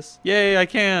fight this? Yay, I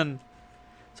can.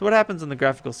 So what happens in the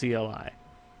graphical CLI?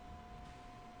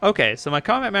 Okay, so my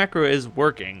combat macro is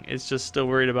working. It's just still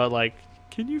worried about, like,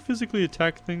 can you physically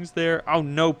attack things there? Oh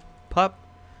no, pup.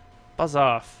 Buzz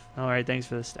off. Alright, thanks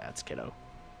for the stats, kiddo.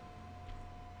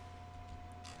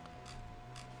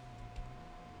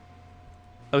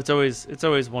 Oh, it's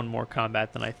always one more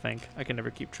combat than I think. I can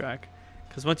never keep track.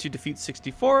 Because once you defeat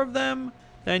 64 of them,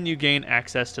 then you gain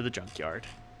access to the junkyard.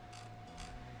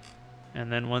 And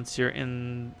then once you're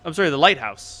in... I'm sorry, the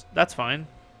lighthouse. That's fine.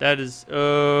 That is...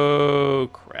 Oh,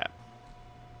 crap.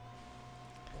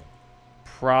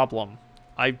 Problem.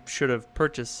 I should have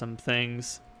purchased some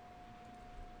things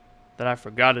that I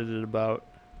forgot it about.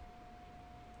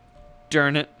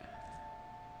 Darn it.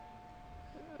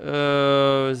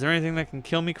 Is there anything that can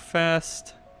kill me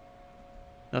fast?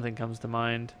 Nothing comes to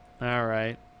mind.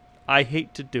 Alright. I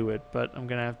hate to do it, but I'm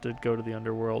going to have to go to the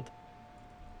underworld.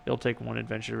 It'll take 1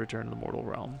 adventure to return to the mortal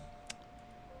realm.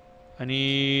 I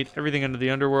need everything under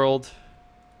the underworld.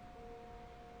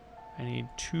 I need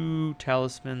 2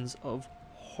 talismans of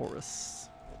Horus.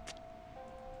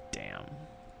 Damn.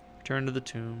 Return to the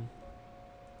tomb.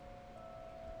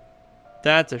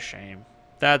 That's a shame.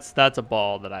 That's a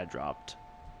ball that I dropped.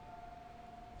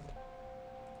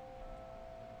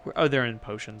 Oh, they're in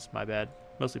potions. My bad.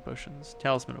 Mostly potions.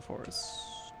 Talisman of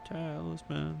Horus.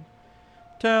 Talisman.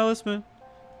 Talisman.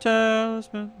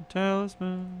 Talisman.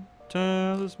 Talisman.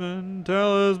 Talisman.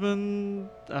 Talisman.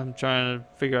 I'm trying to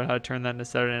figure out how to turn that into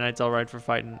Saturday Night's Alright for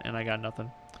fighting, and I got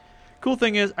nothing. Cool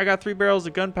thing is, I got 3 barrels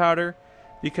of gunpowder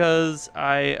because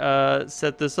I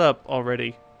set this up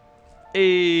already.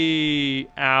 Hey,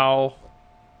 ow.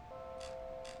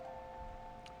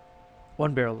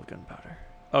 1 barrel of gunpowder.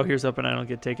 Oh, here's hoping I don't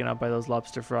get taken out by those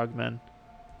lobster frog men.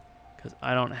 Because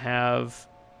I don't have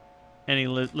any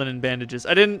linen bandages.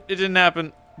 It didn't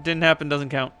happen. Didn't happen, doesn't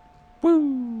count.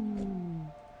 Woo!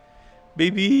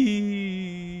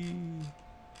 Baby!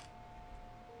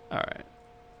 Alright.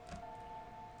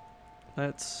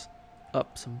 Let's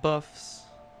up some buffs.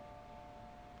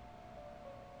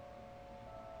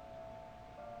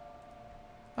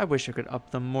 I wish I could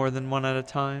up them more than 1 at a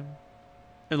time.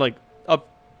 And like,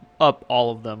 up all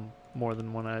of them more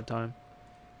than 1 at a time.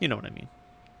 You know what I mean.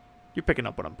 You're picking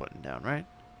up what I'm putting down, right?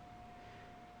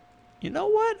 You know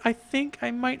what? I think I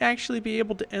might actually be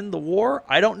able to end the war.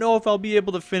 I don't know if I'll be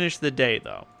able to finish the day,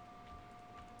 though.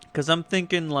 Because I'm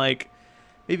thinking, like,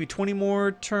 maybe 20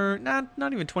 more turns.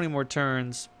 Not even 20 more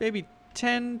turns. Maybe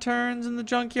 10 turns in the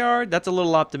junkyard. That's a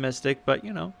little optimistic, but,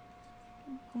 you know.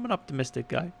 I'm an optimistic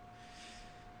guy.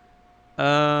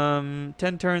 10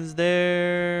 turns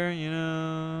there, you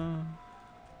know.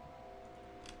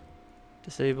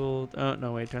 Disabled. Oh,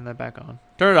 no, wait. Turn that back on.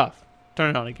 Turn it off.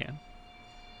 Turn it on again.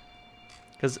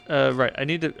 Because, right, I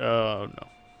need to... Oh, no.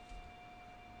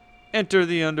 Enter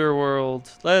the underworld.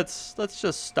 Let's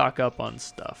just stock up on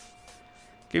stuff.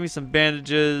 Give me some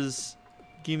bandages.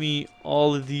 Give me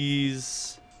all of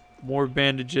these. More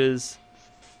bandages.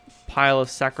 Pile of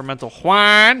sacramental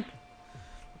Juan.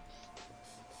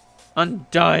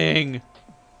 Undying.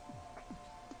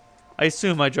 I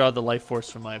assume I draw the life force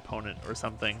from my opponent or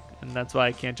something, and that's why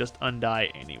I can't just undie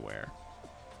anywhere.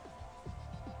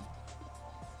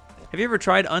 Have you ever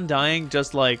tried undying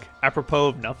just like apropos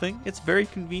of nothing? It's very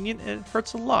convenient and it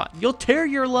hurts a lot. You'll tear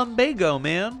your lumbago,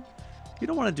 man. You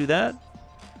don't want to do that.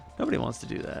 Nobody wants to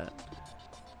do that.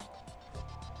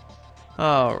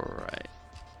 Alright.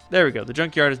 There we go. The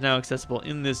junkyard is now accessible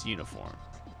in this uniform.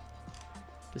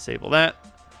 Disable that.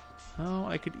 Oh,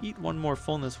 I could eat 1 more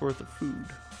fullness worth of food.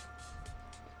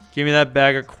 Give me that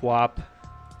bag of quap.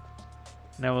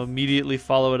 And I will immediately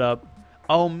follow it up.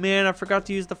 Oh man, I forgot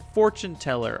to use the fortune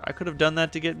teller. I could have done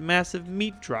that to get massive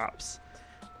meat drops.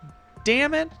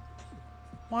 Damn it.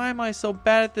 Why am I so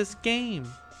bad at this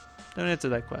game? Don't answer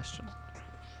that question.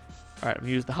 Alright,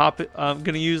 I'm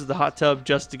gonna use the hot tub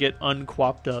just to get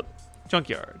unquapped up.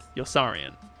 Junkyard.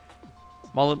 Yosarian.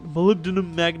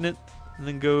 Molybdenum magnet. And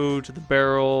then go to the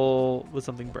barrel with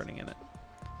something burning in it.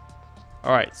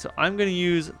 Alright, so I'm going to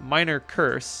use Minor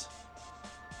Curse.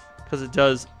 Because it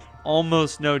does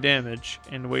almost no damage.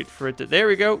 And wait for it to... There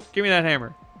we go. Give me that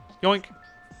hammer. Yoink.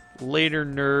 Later,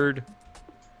 nerd.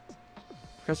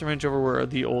 Press range over where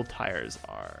the old tires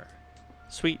are.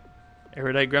 Sweet.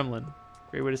 Erudite Gremlin.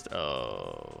 Great way to...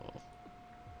 Oh.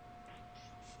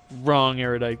 Wrong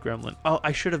Erudite Gremlin. Oh,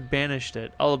 I should have banished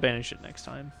it. I'll banish it next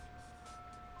time.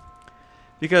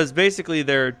 Because basically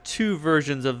there are 2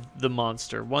 versions of the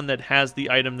monster. One that has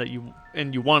the item that you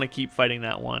want to keep fighting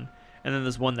that one. And then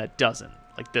there's one that doesn't,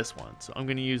 like this one. So I'm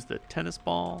going to use the tennis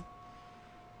ball.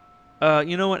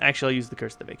 You know what? Actually, I'll use the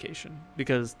Curse of the Vacation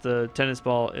because the tennis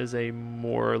ball is a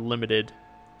more limited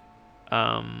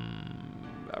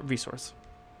resource.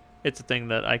 It's a thing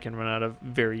that I can run out of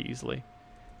very easily,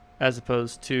 as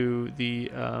opposed to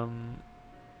the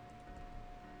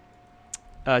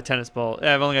tennis ball.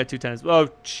 I've only got 2 tennis. Oh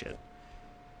shit!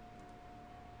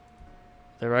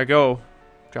 There I go,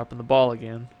 dropping the ball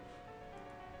again.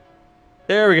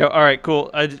 There we go. All right,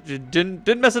 cool. I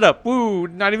didn't mess it up. Woo!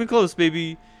 Not even close,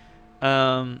 baby.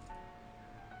 Where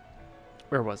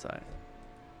was I?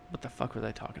 What the fuck was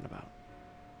I talking about?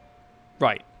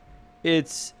 Right.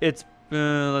 Let's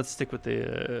stick with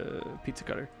the pizza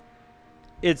cutter.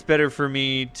 It's better for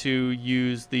me to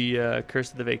use the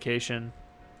Curse of the Vacation.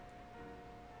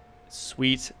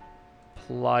 Sweet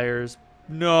pliers.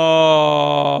 No.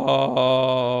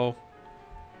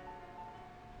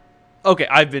 Okay,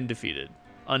 I've been defeated.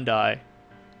 Undie.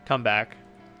 Come back.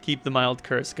 Keep the mild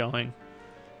curse going.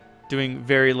 Doing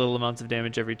very little amounts of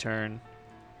damage every turn.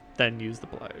 Then use the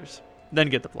pliers. Then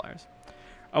get the pliers.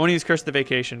 I want to use Curse of the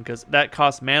Vacation because that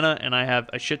costs mana, and I have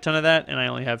a shit ton of that, and I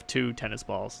only have 2 tennis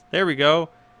balls. There we go.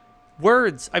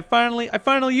 Words. I finally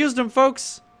used them,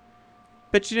 folks.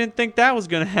 Bet you didn't think that was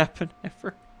gonna happen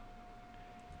ever.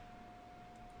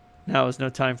 Now is no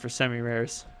time for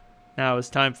semi-rares. Now is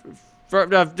time for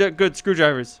good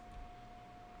screwdrivers.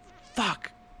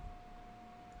 Fuck.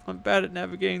 I'm bad at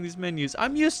navigating these menus.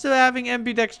 I'm used to having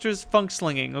ambidextrous funk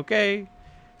slinging, okay?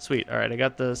 Sweet. All right, I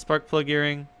got the spark plug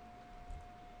earring.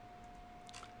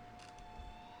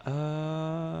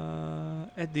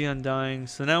 Ed the Undying.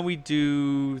 So now we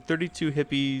do 32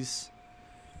 hippies.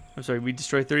 I'm sorry, we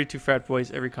destroy 32 frat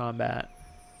boys every combat.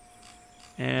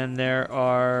 And there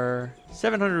are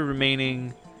 700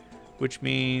 remaining, which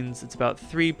means it's about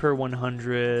 3 per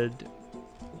 100.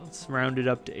 Let's round it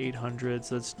up to 800.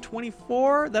 So it's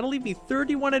 24. That'll leave me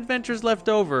 31 adventures left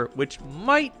over, which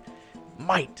might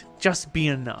just be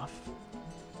enough.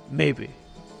 Maybe.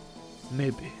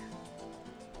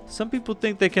 Some people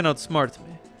think they can outsmart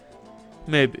me.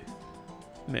 Maybe.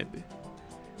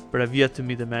 But I've yet to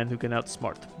meet a man who can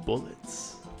outsmart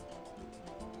bullets.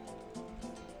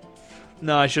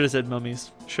 No, I should have said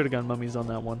mummies. Should have gone mummies on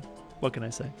that one. What can I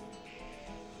say?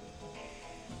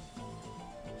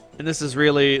 And this is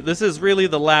really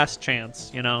the last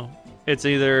chance, you know. It's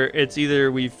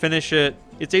either we finish it.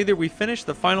 It's either we finish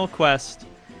the final quest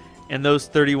in those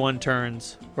 31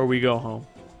 turns, or we go home.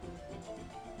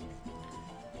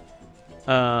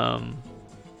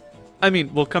 I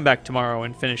mean, we'll come back tomorrow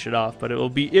and finish it off, but it will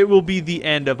be the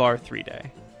end of our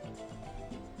 3-day.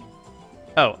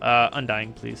 Oh,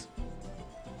 Undying, please.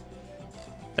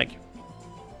 Thank you.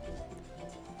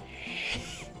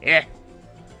 Yeah.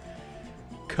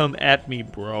 Come at me,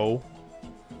 bro.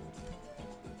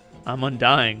 I'm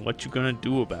Undying. What you gonna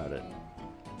do about it?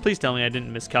 Please tell me I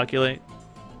didn't miscalculate.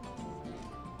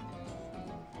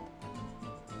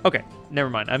 Okay, never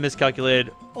mind. I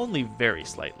miscalculated only very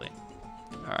slightly.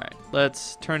 Alright,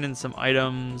 let's turn in some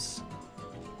items.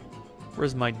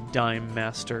 Where's my Dime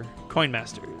Master? Coin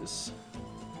Masters.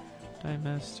 Dime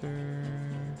Master.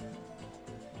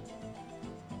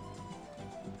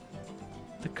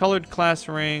 The colored class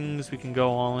rings we can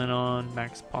go all in on,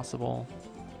 max possible.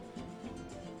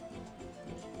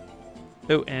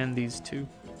 Oh, and these 2.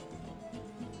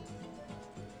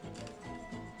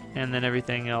 And then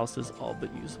everything else is all but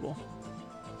usable.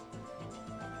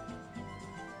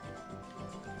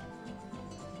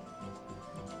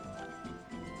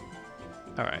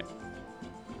 Alright.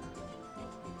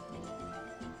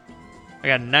 I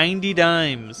got 90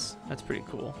 dimes. That's pretty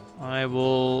cool. I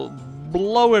will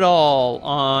blow it all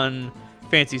on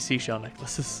fancy seashell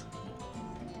necklaces.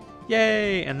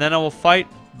 Yay! And then I will fight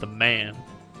the man.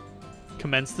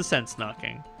 Commence the sense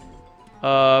knocking.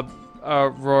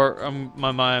 Roar.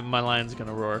 My lion's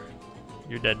gonna roar.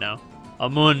 You're dead now.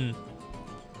 Amun.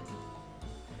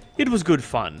 It was good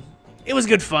fun. It was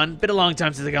good fun. Been a long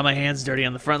time since I got my hands dirty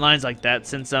on the front lines like that.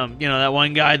 Since, you know, that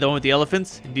one guy, the one with the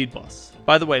elephants? Indeed, boss.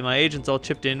 By the way, my agents all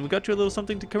chipped in. We got you a little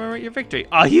something to commemorate your victory.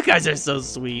 Oh, you guys are so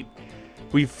sweet.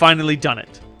 We've finally done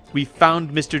it. We found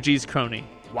Mr. G's crony.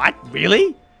 What?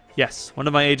 Really? Yes, one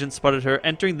of my agents spotted her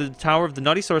entering the tower of the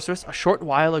Naughty Sorceress a short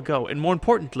while ago. And more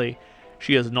importantly,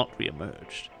 she has not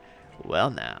reemerged. Well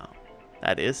now,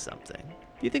 that is something.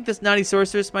 Do you think this Naughty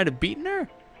Sorceress might have beaten her?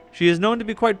 She is known to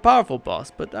be quite powerful,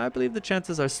 boss, but I believe the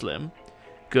chances are slim.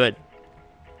 Good.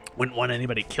 Wouldn't want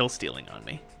anybody kill stealing on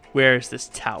me. Where is this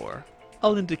tower?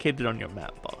 I'll indicate it on your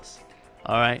map, boss.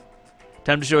 Alright.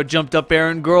 Time to show a jumped up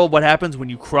errand girl what happens when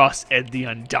you cross Ed the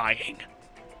Undying.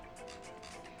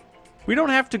 We don't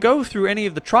have to go through any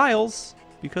of the trials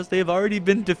because they have already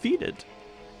been defeated.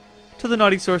 to the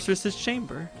naughty sorceress's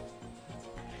chamber.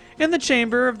 In the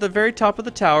chamber of the very top of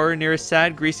the tower, near a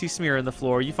sad, greasy smear on the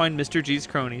floor, you find Mr. G's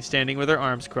crony standing with her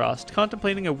arms crossed,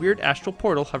 contemplating a weird astral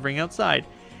portal hovering outside.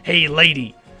 "Hey,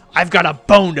 lady, I've got a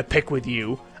bone to pick with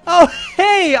you." "Oh,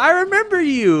 hey, I remember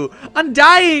you.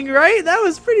 Undying, right? That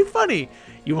was pretty funny."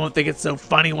 "You won't think it's so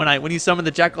funny when you summon the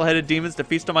jackal-headed demons to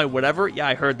feast on my whatever?" "Yeah,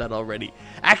 I heard that already.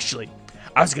 Actually,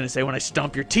 I was gonna say when I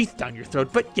stomp your teeth down your throat,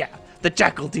 but yeah, the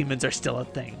jackal demons are still a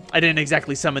thing. I didn't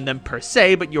exactly summon them per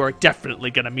se, but you are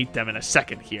definitely gonna meet them in a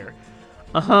second here."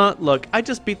 Look, I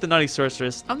just beat the naughty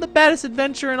sorceress. I'm the baddest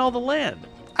adventurer in all the land.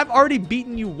 I've already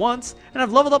beaten you once, and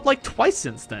I've leveled up like twice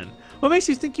since then. What makes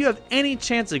you think you have any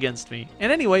chance against me?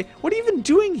 And anyway, what are you even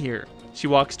doing here? She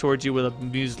walks towards you with a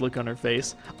bemused look on her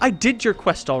face. "I did your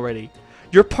quest already.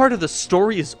 Your part of the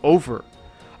story is over. Are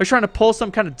you trying to pull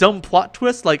some kind of dumb plot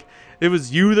twist like it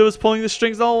was you that was pulling the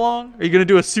strings all along? Are you going to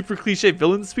do a super cliche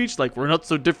villain speech like we're not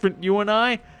so different, you and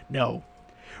I? No,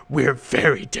 we're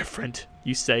very different,"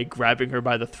 you say, grabbing her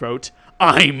by the throat.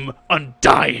 "I'm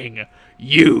undying.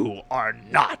 You are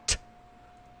not."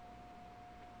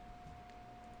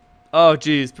 Oh,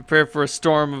 geez. Prepare for a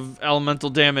storm of elemental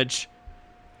damage.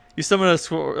 You summon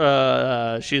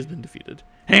a she has been defeated.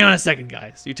 "Hang on a second,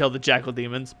 guys," you tell the jackal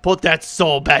demons. "Put that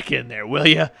soul back in there, will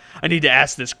ya? I need to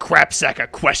ask this crap sack a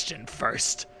question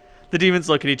first." The demons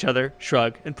look at each other,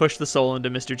 shrug, and push the soul into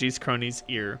Mr. G's crony's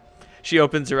ear. She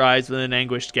opens her eyes with an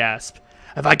anguished gasp.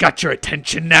 "Have I got your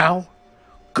attention now?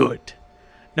 Good.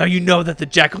 Now you know that the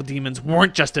jackal demons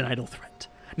weren't just an idle threat.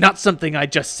 Not something I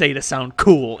just say to sound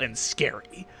cool and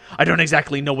scary. I don't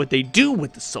exactly know what they do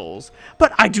with the souls,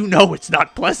 but I do know it's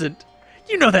not pleasant.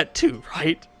 You know that too,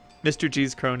 right?" Mr.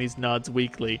 G's cronies nods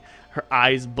weakly, her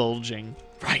eyes bulging.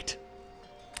 "Right.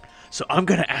 So I'm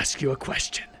gonna ask you a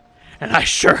question, and I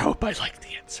sure hope I like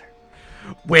the answer.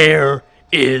 Where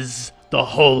is the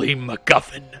Holy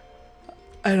MacGuffin?"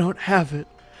 "I don't have it."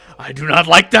 "I do not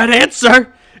like that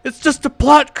answer. It's just a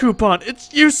plot coupon.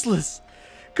 It's useless.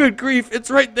 Good grief, it's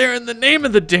right there in the name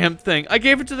of the damn thing. I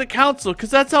gave it to the council,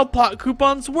 because that's how plot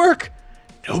coupons work."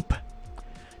 "Nope.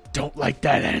 Don't like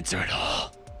that answer at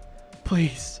all."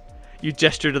 "Please." You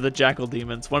gesture to the jackal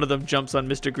demons. One of them jumps on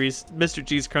Mr.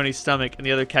 G's crony's stomach, and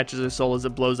the other catches her soul as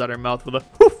it blows out her mouth with a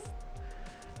whoof.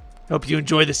 "Hope you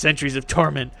enjoy the centuries of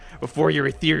torment before your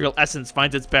ethereal essence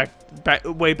finds its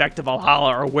way back to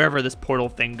Valhalla or wherever this portal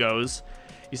thing goes,"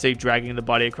 you say, dragging the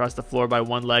body across the floor by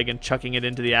one leg and chucking it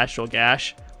into the astral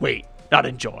gash. "Wait, not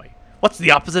enjoy. What's the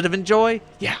opposite of enjoy?"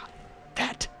 "Yeah,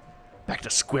 that. Back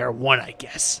to square one, I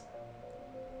guess."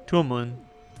 Tuamun.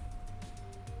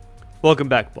 "Welcome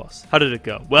back, boss. How did it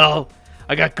go?" "Well,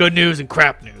 I got good news and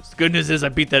crap news. Good news is I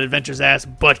beat that adventure's ass,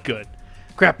 but good.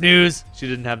 Crap news, she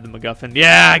didn't have the MacGuffin.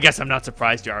 Yeah, I guess I'm not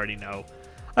surprised you already know.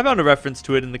 I found a reference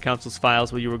to it in the council's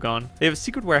files while you were gone. They have a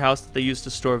secret warehouse that they use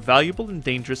to store valuable and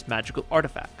dangerous magical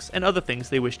artifacts and other things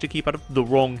they wish to keep out of the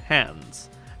wrong hands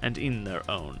and in their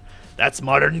own." That's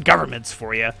modern governments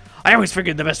for you. I always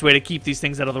figured the best way to keep these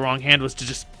things out of the wrong hand was to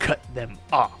just cut them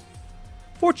off.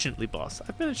 Fortunately, boss,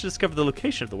 I've managed to discover the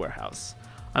location of the warehouse.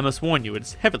 I must warn you, it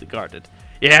is heavily guarded.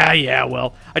 Yeah,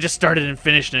 well, I just started and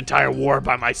finished an entire war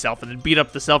by myself and then beat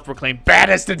up the self-proclaimed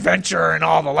baddest adventurer in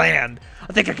all the land.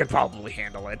 I think I could probably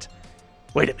handle it.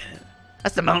 Wait a minute.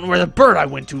 That's the mountain where the bird I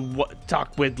went to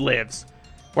talk with lives.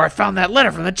 Where I found that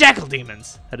letter from the jackal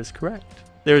demons. That is correct.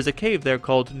 There is a cave there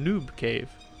called Noob Cave.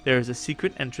 There is a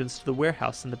secret entrance to the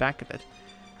warehouse in the back of it.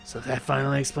 So that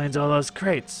finally explains all those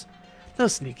crates.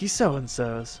 Those sneaky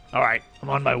so-and-sos. Alright, I'm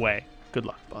on my way. Good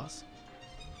luck, boss.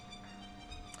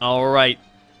 Alright.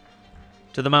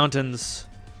 To the mountains.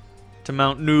 To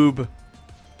Mount Noob.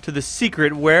 To the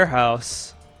secret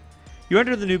warehouse. You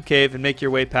enter the Noob Cave and make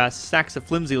your way past stacks of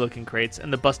flimsy-looking crates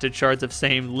and the busted shards of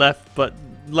same left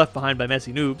behind by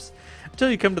messy noobs, until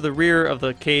you come to the rear of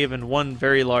the cave and one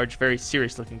very large, very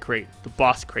serious-looking crate. The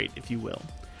boss crate, if you will.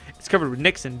 It's covered with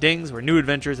nicks and dings where new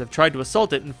adventurers have tried to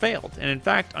assault it and failed, and in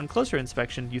fact, on closer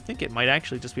inspection, you think it might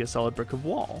actually just be a solid brick of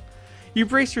wall. You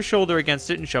brace your shoulder against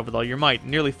it and shove with all your might,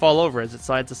 and nearly fall over as it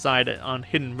slides aside on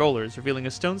hidden rollers, revealing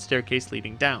a stone staircase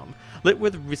leading down, lit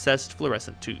with recessed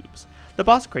fluorescent tubes. The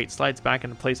boss crate slides back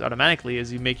into place automatically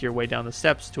as you make your way down the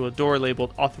steps to a door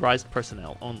labeled Authorized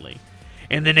Personnel Only.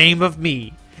 In the name of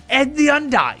me, Ed the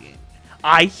Undying,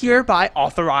 I hereby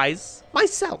authorize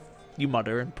myself, you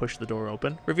mutter and push the door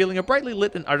open, revealing a brightly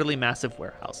lit and utterly massive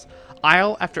warehouse.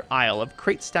 Aisle after aisle of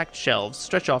crate-stacked shelves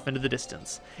stretch off into the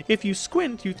distance. If you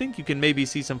squint, you think you can maybe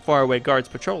see some faraway guards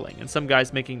patrolling and some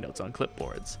guys making notes on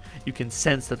clipboards. You can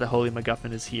sense that the Holy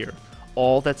MacGuffin is here.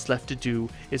 All that's left to do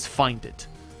is find it.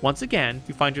 Once again,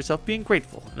 you find yourself being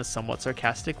grateful in a somewhat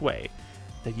sarcastic way.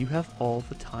 that you have all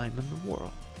the time in the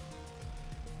world.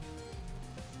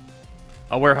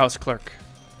 A warehouse clerk.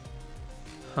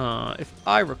 If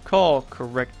I recall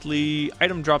correctly,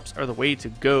 item drops are the way to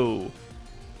go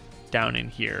down in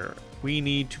here. We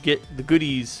need to get the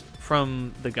goodies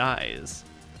from the guys.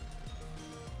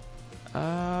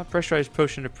 Pressurized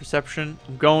potion of perception.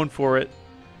 I'm going for it.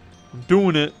 I'm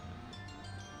doing it.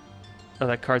 Oh,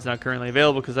 that card's not currently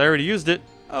available because I already used it.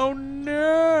 Oh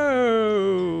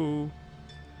no!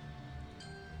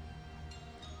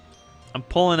 I'm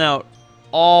pulling out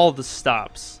all the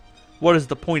stops. What is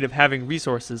the point of having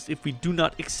resources if we do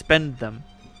not expend them?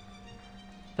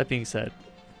 That being said.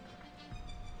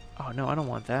 Oh no, I don't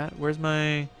want that. Where's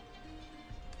my...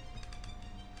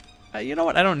 you know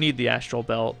what? I don't need the astral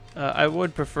belt. I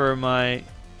would prefer my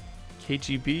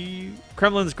KGB...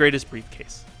 Kremlin's greatest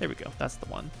briefcase. There we go. That's the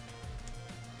one.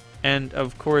 And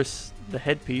of course, the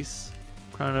headpiece.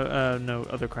 Crown of... no,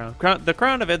 other crown. The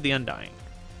crown of Ed the Undying.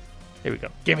 There we go.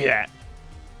 Give me that.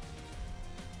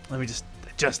 Let me just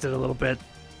adjust it a little bit.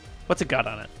 What's it got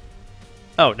on it?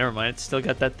 Oh, never mind. It's still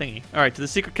got that thingy. All right, to the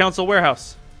Secret Council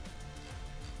warehouse.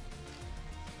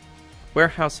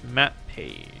 Warehouse map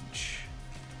page.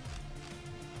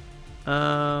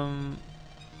 The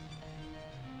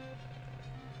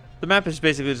map is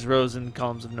basically just rows and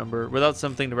columns of number. Without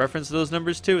something to reference those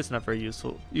numbers to, it's not very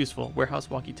useful. Warehouse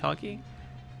walkie-talkie.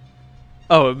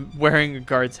 Oh, I'm wearing a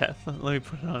guard's hat. Let me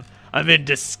put it on. I'm in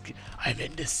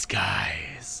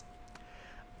disguise.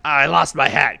 I lost my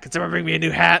hat. Could someone bring me a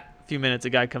new hat? A few minutes, a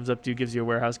guy comes up to you, gives you a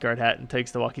warehouse guard hat, and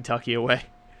takes the walkie-talkie away.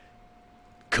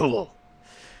 Cool.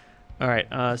 All right,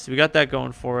 so we got that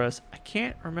going for us. I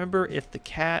can't remember if the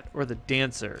cat or the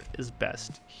dancer is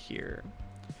best here.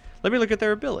 Let me look at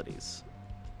their abilities.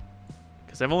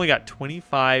 Because I've only got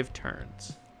 25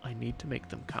 turns. I need to make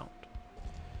them count.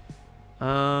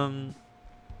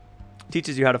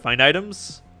 Teaches you how to find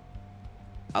items.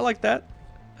 I like that.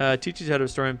 Teaches you how to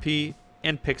restore MP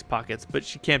and picks pockets, but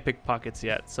she can't pick pockets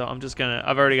yet. So I'm just gonna,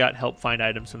 I've already got help find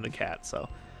items from the cat, so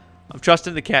I'm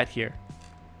trusting the cat here.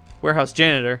 Warehouse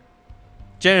janitor.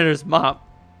 Janitor's mop.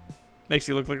 Makes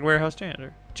you look like a warehouse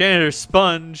janitor. Janitor's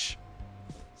sponge.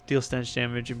 Deal stench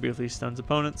damage and briefly stuns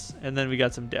opponents. And then we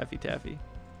got some Daffy Taffy.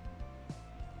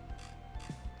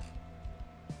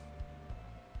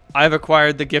 I've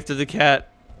acquired the gift of the cat.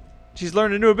 She's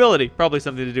learned a new ability. Probably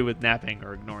something to do with napping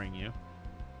or ignoring you.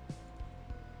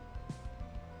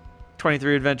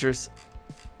 23 adventures.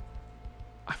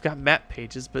 I've got map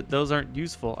pages, but those aren't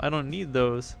useful. I don't need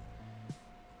those.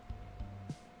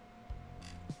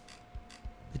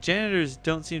 The janitors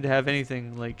don't seem to have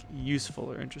anything like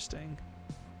useful or interesting.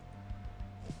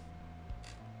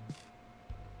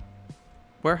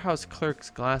 Warehouse clerk's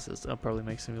glasses. That probably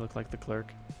makes me look like the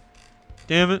clerk.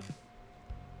 Damn it.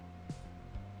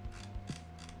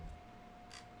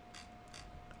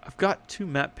 I've got 2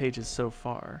 map pages so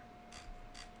far.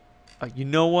 You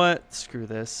know what? Screw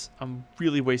this. I'm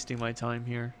really wasting my time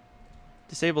here.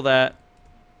 Disable that.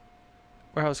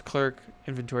 Warehouse clerk,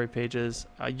 inventory pages.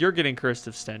 You're getting cursed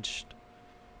of stenched.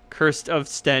 Cursed of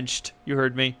stenched. You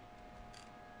heard me.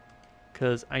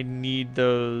 Because I need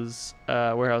those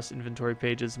warehouse inventory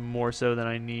pages more so than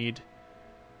I need.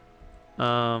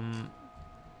 There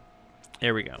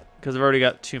we go. Because I've already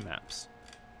got 2 maps.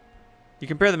 You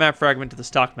compare the map fragment to the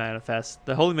stock manifest.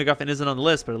 The Holy MacGuffin isn't on the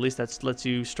list, but at least that lets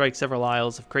you strike several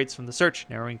aisles of crates from the search,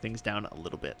 narrowing things down a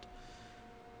little bit.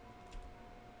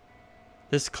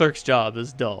 This clerk's job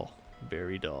is dull.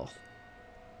 Very dull.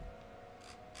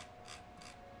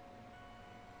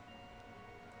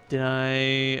 Did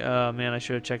I... man, I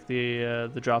should have checked the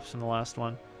drops from the last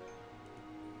one.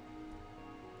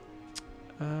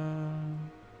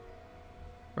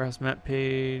 Warehouse map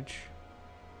page...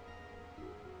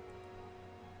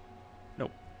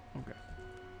 Okay.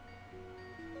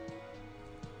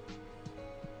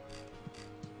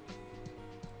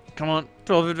 Come on,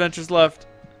 12 adventures left.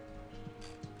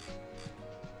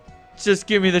 Just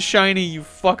give me the shiny, you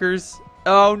fuckers.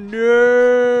 Oh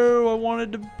no! I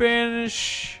wanted to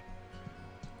banish.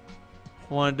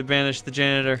 I wanted to banish the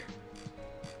janitor.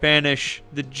 Banish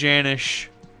the Janish.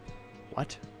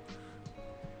 What?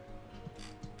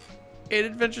 8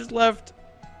 adventures left.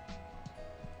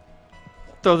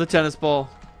 Throw the tennis ball.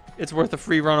 It's worth a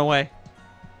free runaway.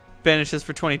 Banish this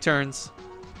for 20 turns.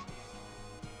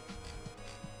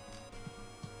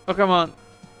 Oh, come on.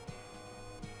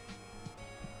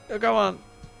 Oh, come on.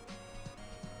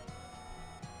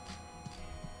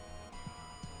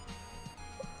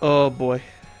 Oh, boy.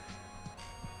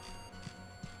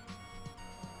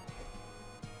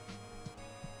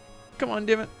 Come on,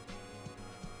 damn it.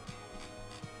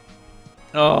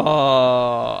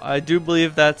 Oh, I do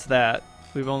believe that's that.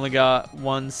 We've only got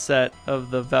one set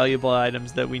of the valuable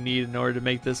items that we need in order to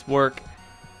make this work.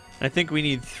 I think we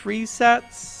need 3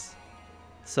 sets.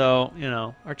 So, you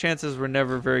know, our chances were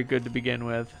never very good to begin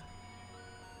with.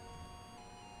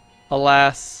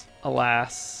 Alas,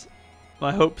 alas.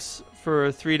 My hopes for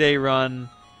a 3-day run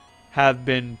have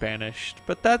been banished.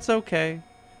 But that's okay.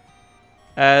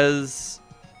 As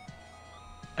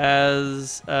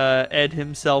Ed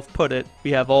himself put it,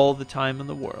 we have all the time in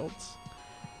the world.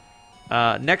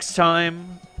 Next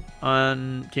time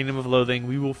on Kingdom of Loathing,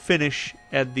 we will finish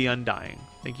Ed the Undying.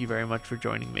 Thank you very much for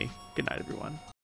joining me. Good night, everyone.